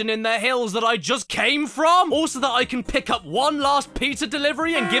pizzeria hidden in the hills that I just came from, also that I can pick up one last pizza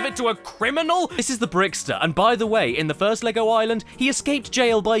delivery and give it to a criminal. This is the Brickster, and by the way, in the first Lego Island, he escaped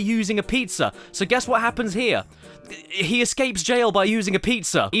jail by using a pizza. So guess what happens here? He escapes jail by using a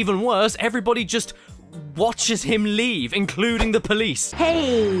pizza. Even worse, everybody just watches him leave, including the police.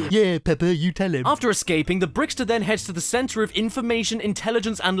 Hey! Yeah, Pepper, you tell him. After escaping, the Brickster then heads to the center of information,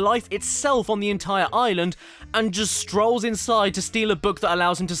 intelligence, and life itself on the entire island, and just strolls inside to steal a book that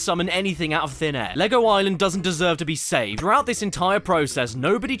allows him to summon anything out of thin air. Lego Island doesn't deserve to be saved. Throughout this entire process,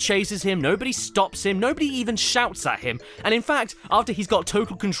 nobody chases him, nobody stops him, nobody even shouts at him, and in fact, after he's got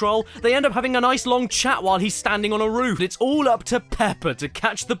total control, they end up having a nice long chat while he's standing on a roof. It's all up to Pepper to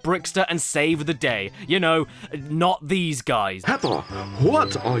catch the Brickster and save the day. You know, not these guys. Pepper,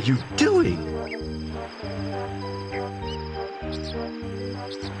 what are you doing?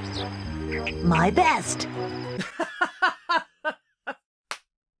 My best.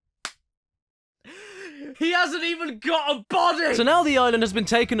 He hasn't even got a body! So now the island has been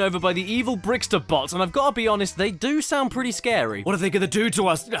taken over by the evil Brickster bots, and I've got to be honest, they do sound pretty scary. What are they gonna do to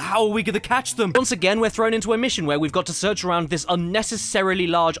us? How are we gonna catch them? Once again, we're thrown into a mission where we've got to search around this unnecessarily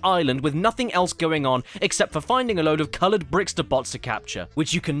large island with nothing else going on except for finding a load of colored Brickster bots to capture,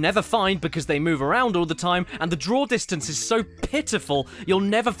 which you can never find because they move around all the time, and the draw distance is so pitiful, you'll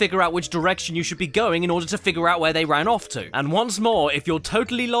never figure out which direction you should be going in order to figure out where they ran off to. And once more, if you're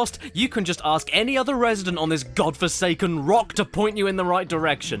totally lost, you can just ask any other resident on this godforsaken rock to point you in the right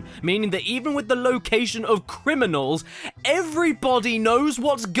direction, meaning that even with the location of criminals, everybody knows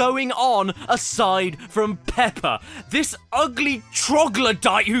what's going on aside from Pepper. This ugly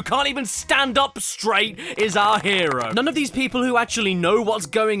troglodyte who can't even stand up straight is our hero. None of these people who actually know what's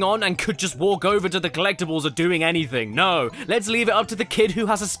going on and could just walk over to the collectibles are doing anything. No, let's leave it up to the kid who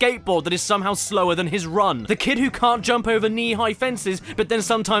has a skateboard that is somehow slower than his run. The kid who can't jump over knee-high fences, but then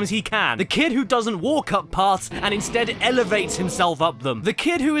sometimes he can. The kid who doesn't walk up paths and instead elevates himself up them. The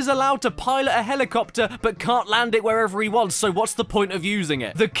kid who is allowed to pilot a helicopter but can't land it wherever he wants, so what's the point of using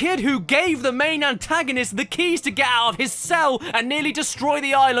it? The kid who gave the main antagonist the keys to get out of his cell and nearly destroy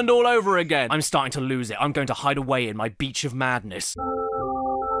the island all over again. I'm starting to lose it. I'm going to hide away in my beach of madness.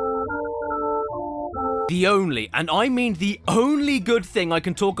 The only, and I mean the only good thing I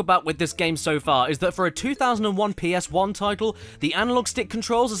can talk about with this game so far is that for a 2001 PS1 title, the analog stick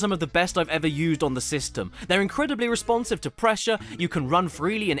controls are some of the best I've ever used on the system. They're incredibly responsive to pressure, you can run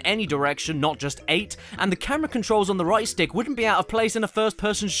freely in any direction, not just 8, and the camera controls on the right stick wouldn't be out of place in a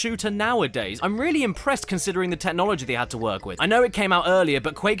first-person shooter nowadays. I'm really impressed considering the technology they had to work with. I know it came out earlier,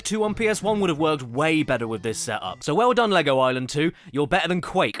 but Quake 2 on PS1 would have worked way better with this setup. So well done, Lego Island 2, you're better than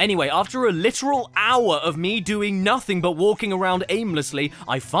Quake. Anyway, after a literal hour of me doing nothing but walking around aimlessly,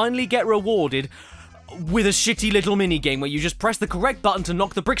 I finally get rewarded. with a shitty little mini-game where you just press the correct button to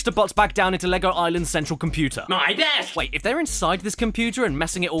knock the Brickster bots back down into Lego Island's central computer. My best! Wait, if they're inside this computer and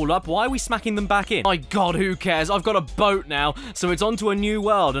messing it all up, why are we smacking them back in? My god, who cares? I've got a boat now, so it's onto a new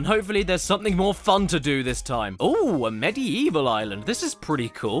world, and hopefully there's something more fun to do this time. Ooh, a medieval island. This is pretty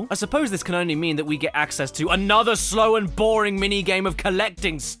cool. I suppose this can only mean that we get access to another slow and boring mini-game of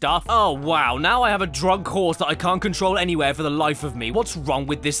collecting stuff. Oh, wow. Now I have a drunk horse that I can't control anywhere for the life of me. What's wrong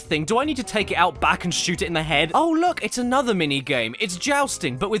with this thing? Do I need to take it out back and shoot it in the head? Oh, look, it's another mini-game. It's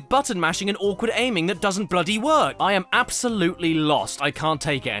jousting, but with button mashing and awkward aiming that doesn't bloody work. I am absolutely lost. I can't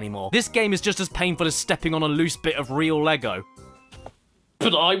take it anymore. This game is just as painful as stepping on a loose bit of real Lego.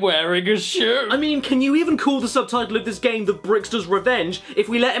 But I'm wearing a shoe. I mean, can you even call the subtitle of this game The Brickster's Revenge if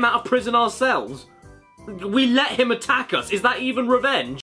we let him out of prison ourselves? We let him attack us. Is that even revenge?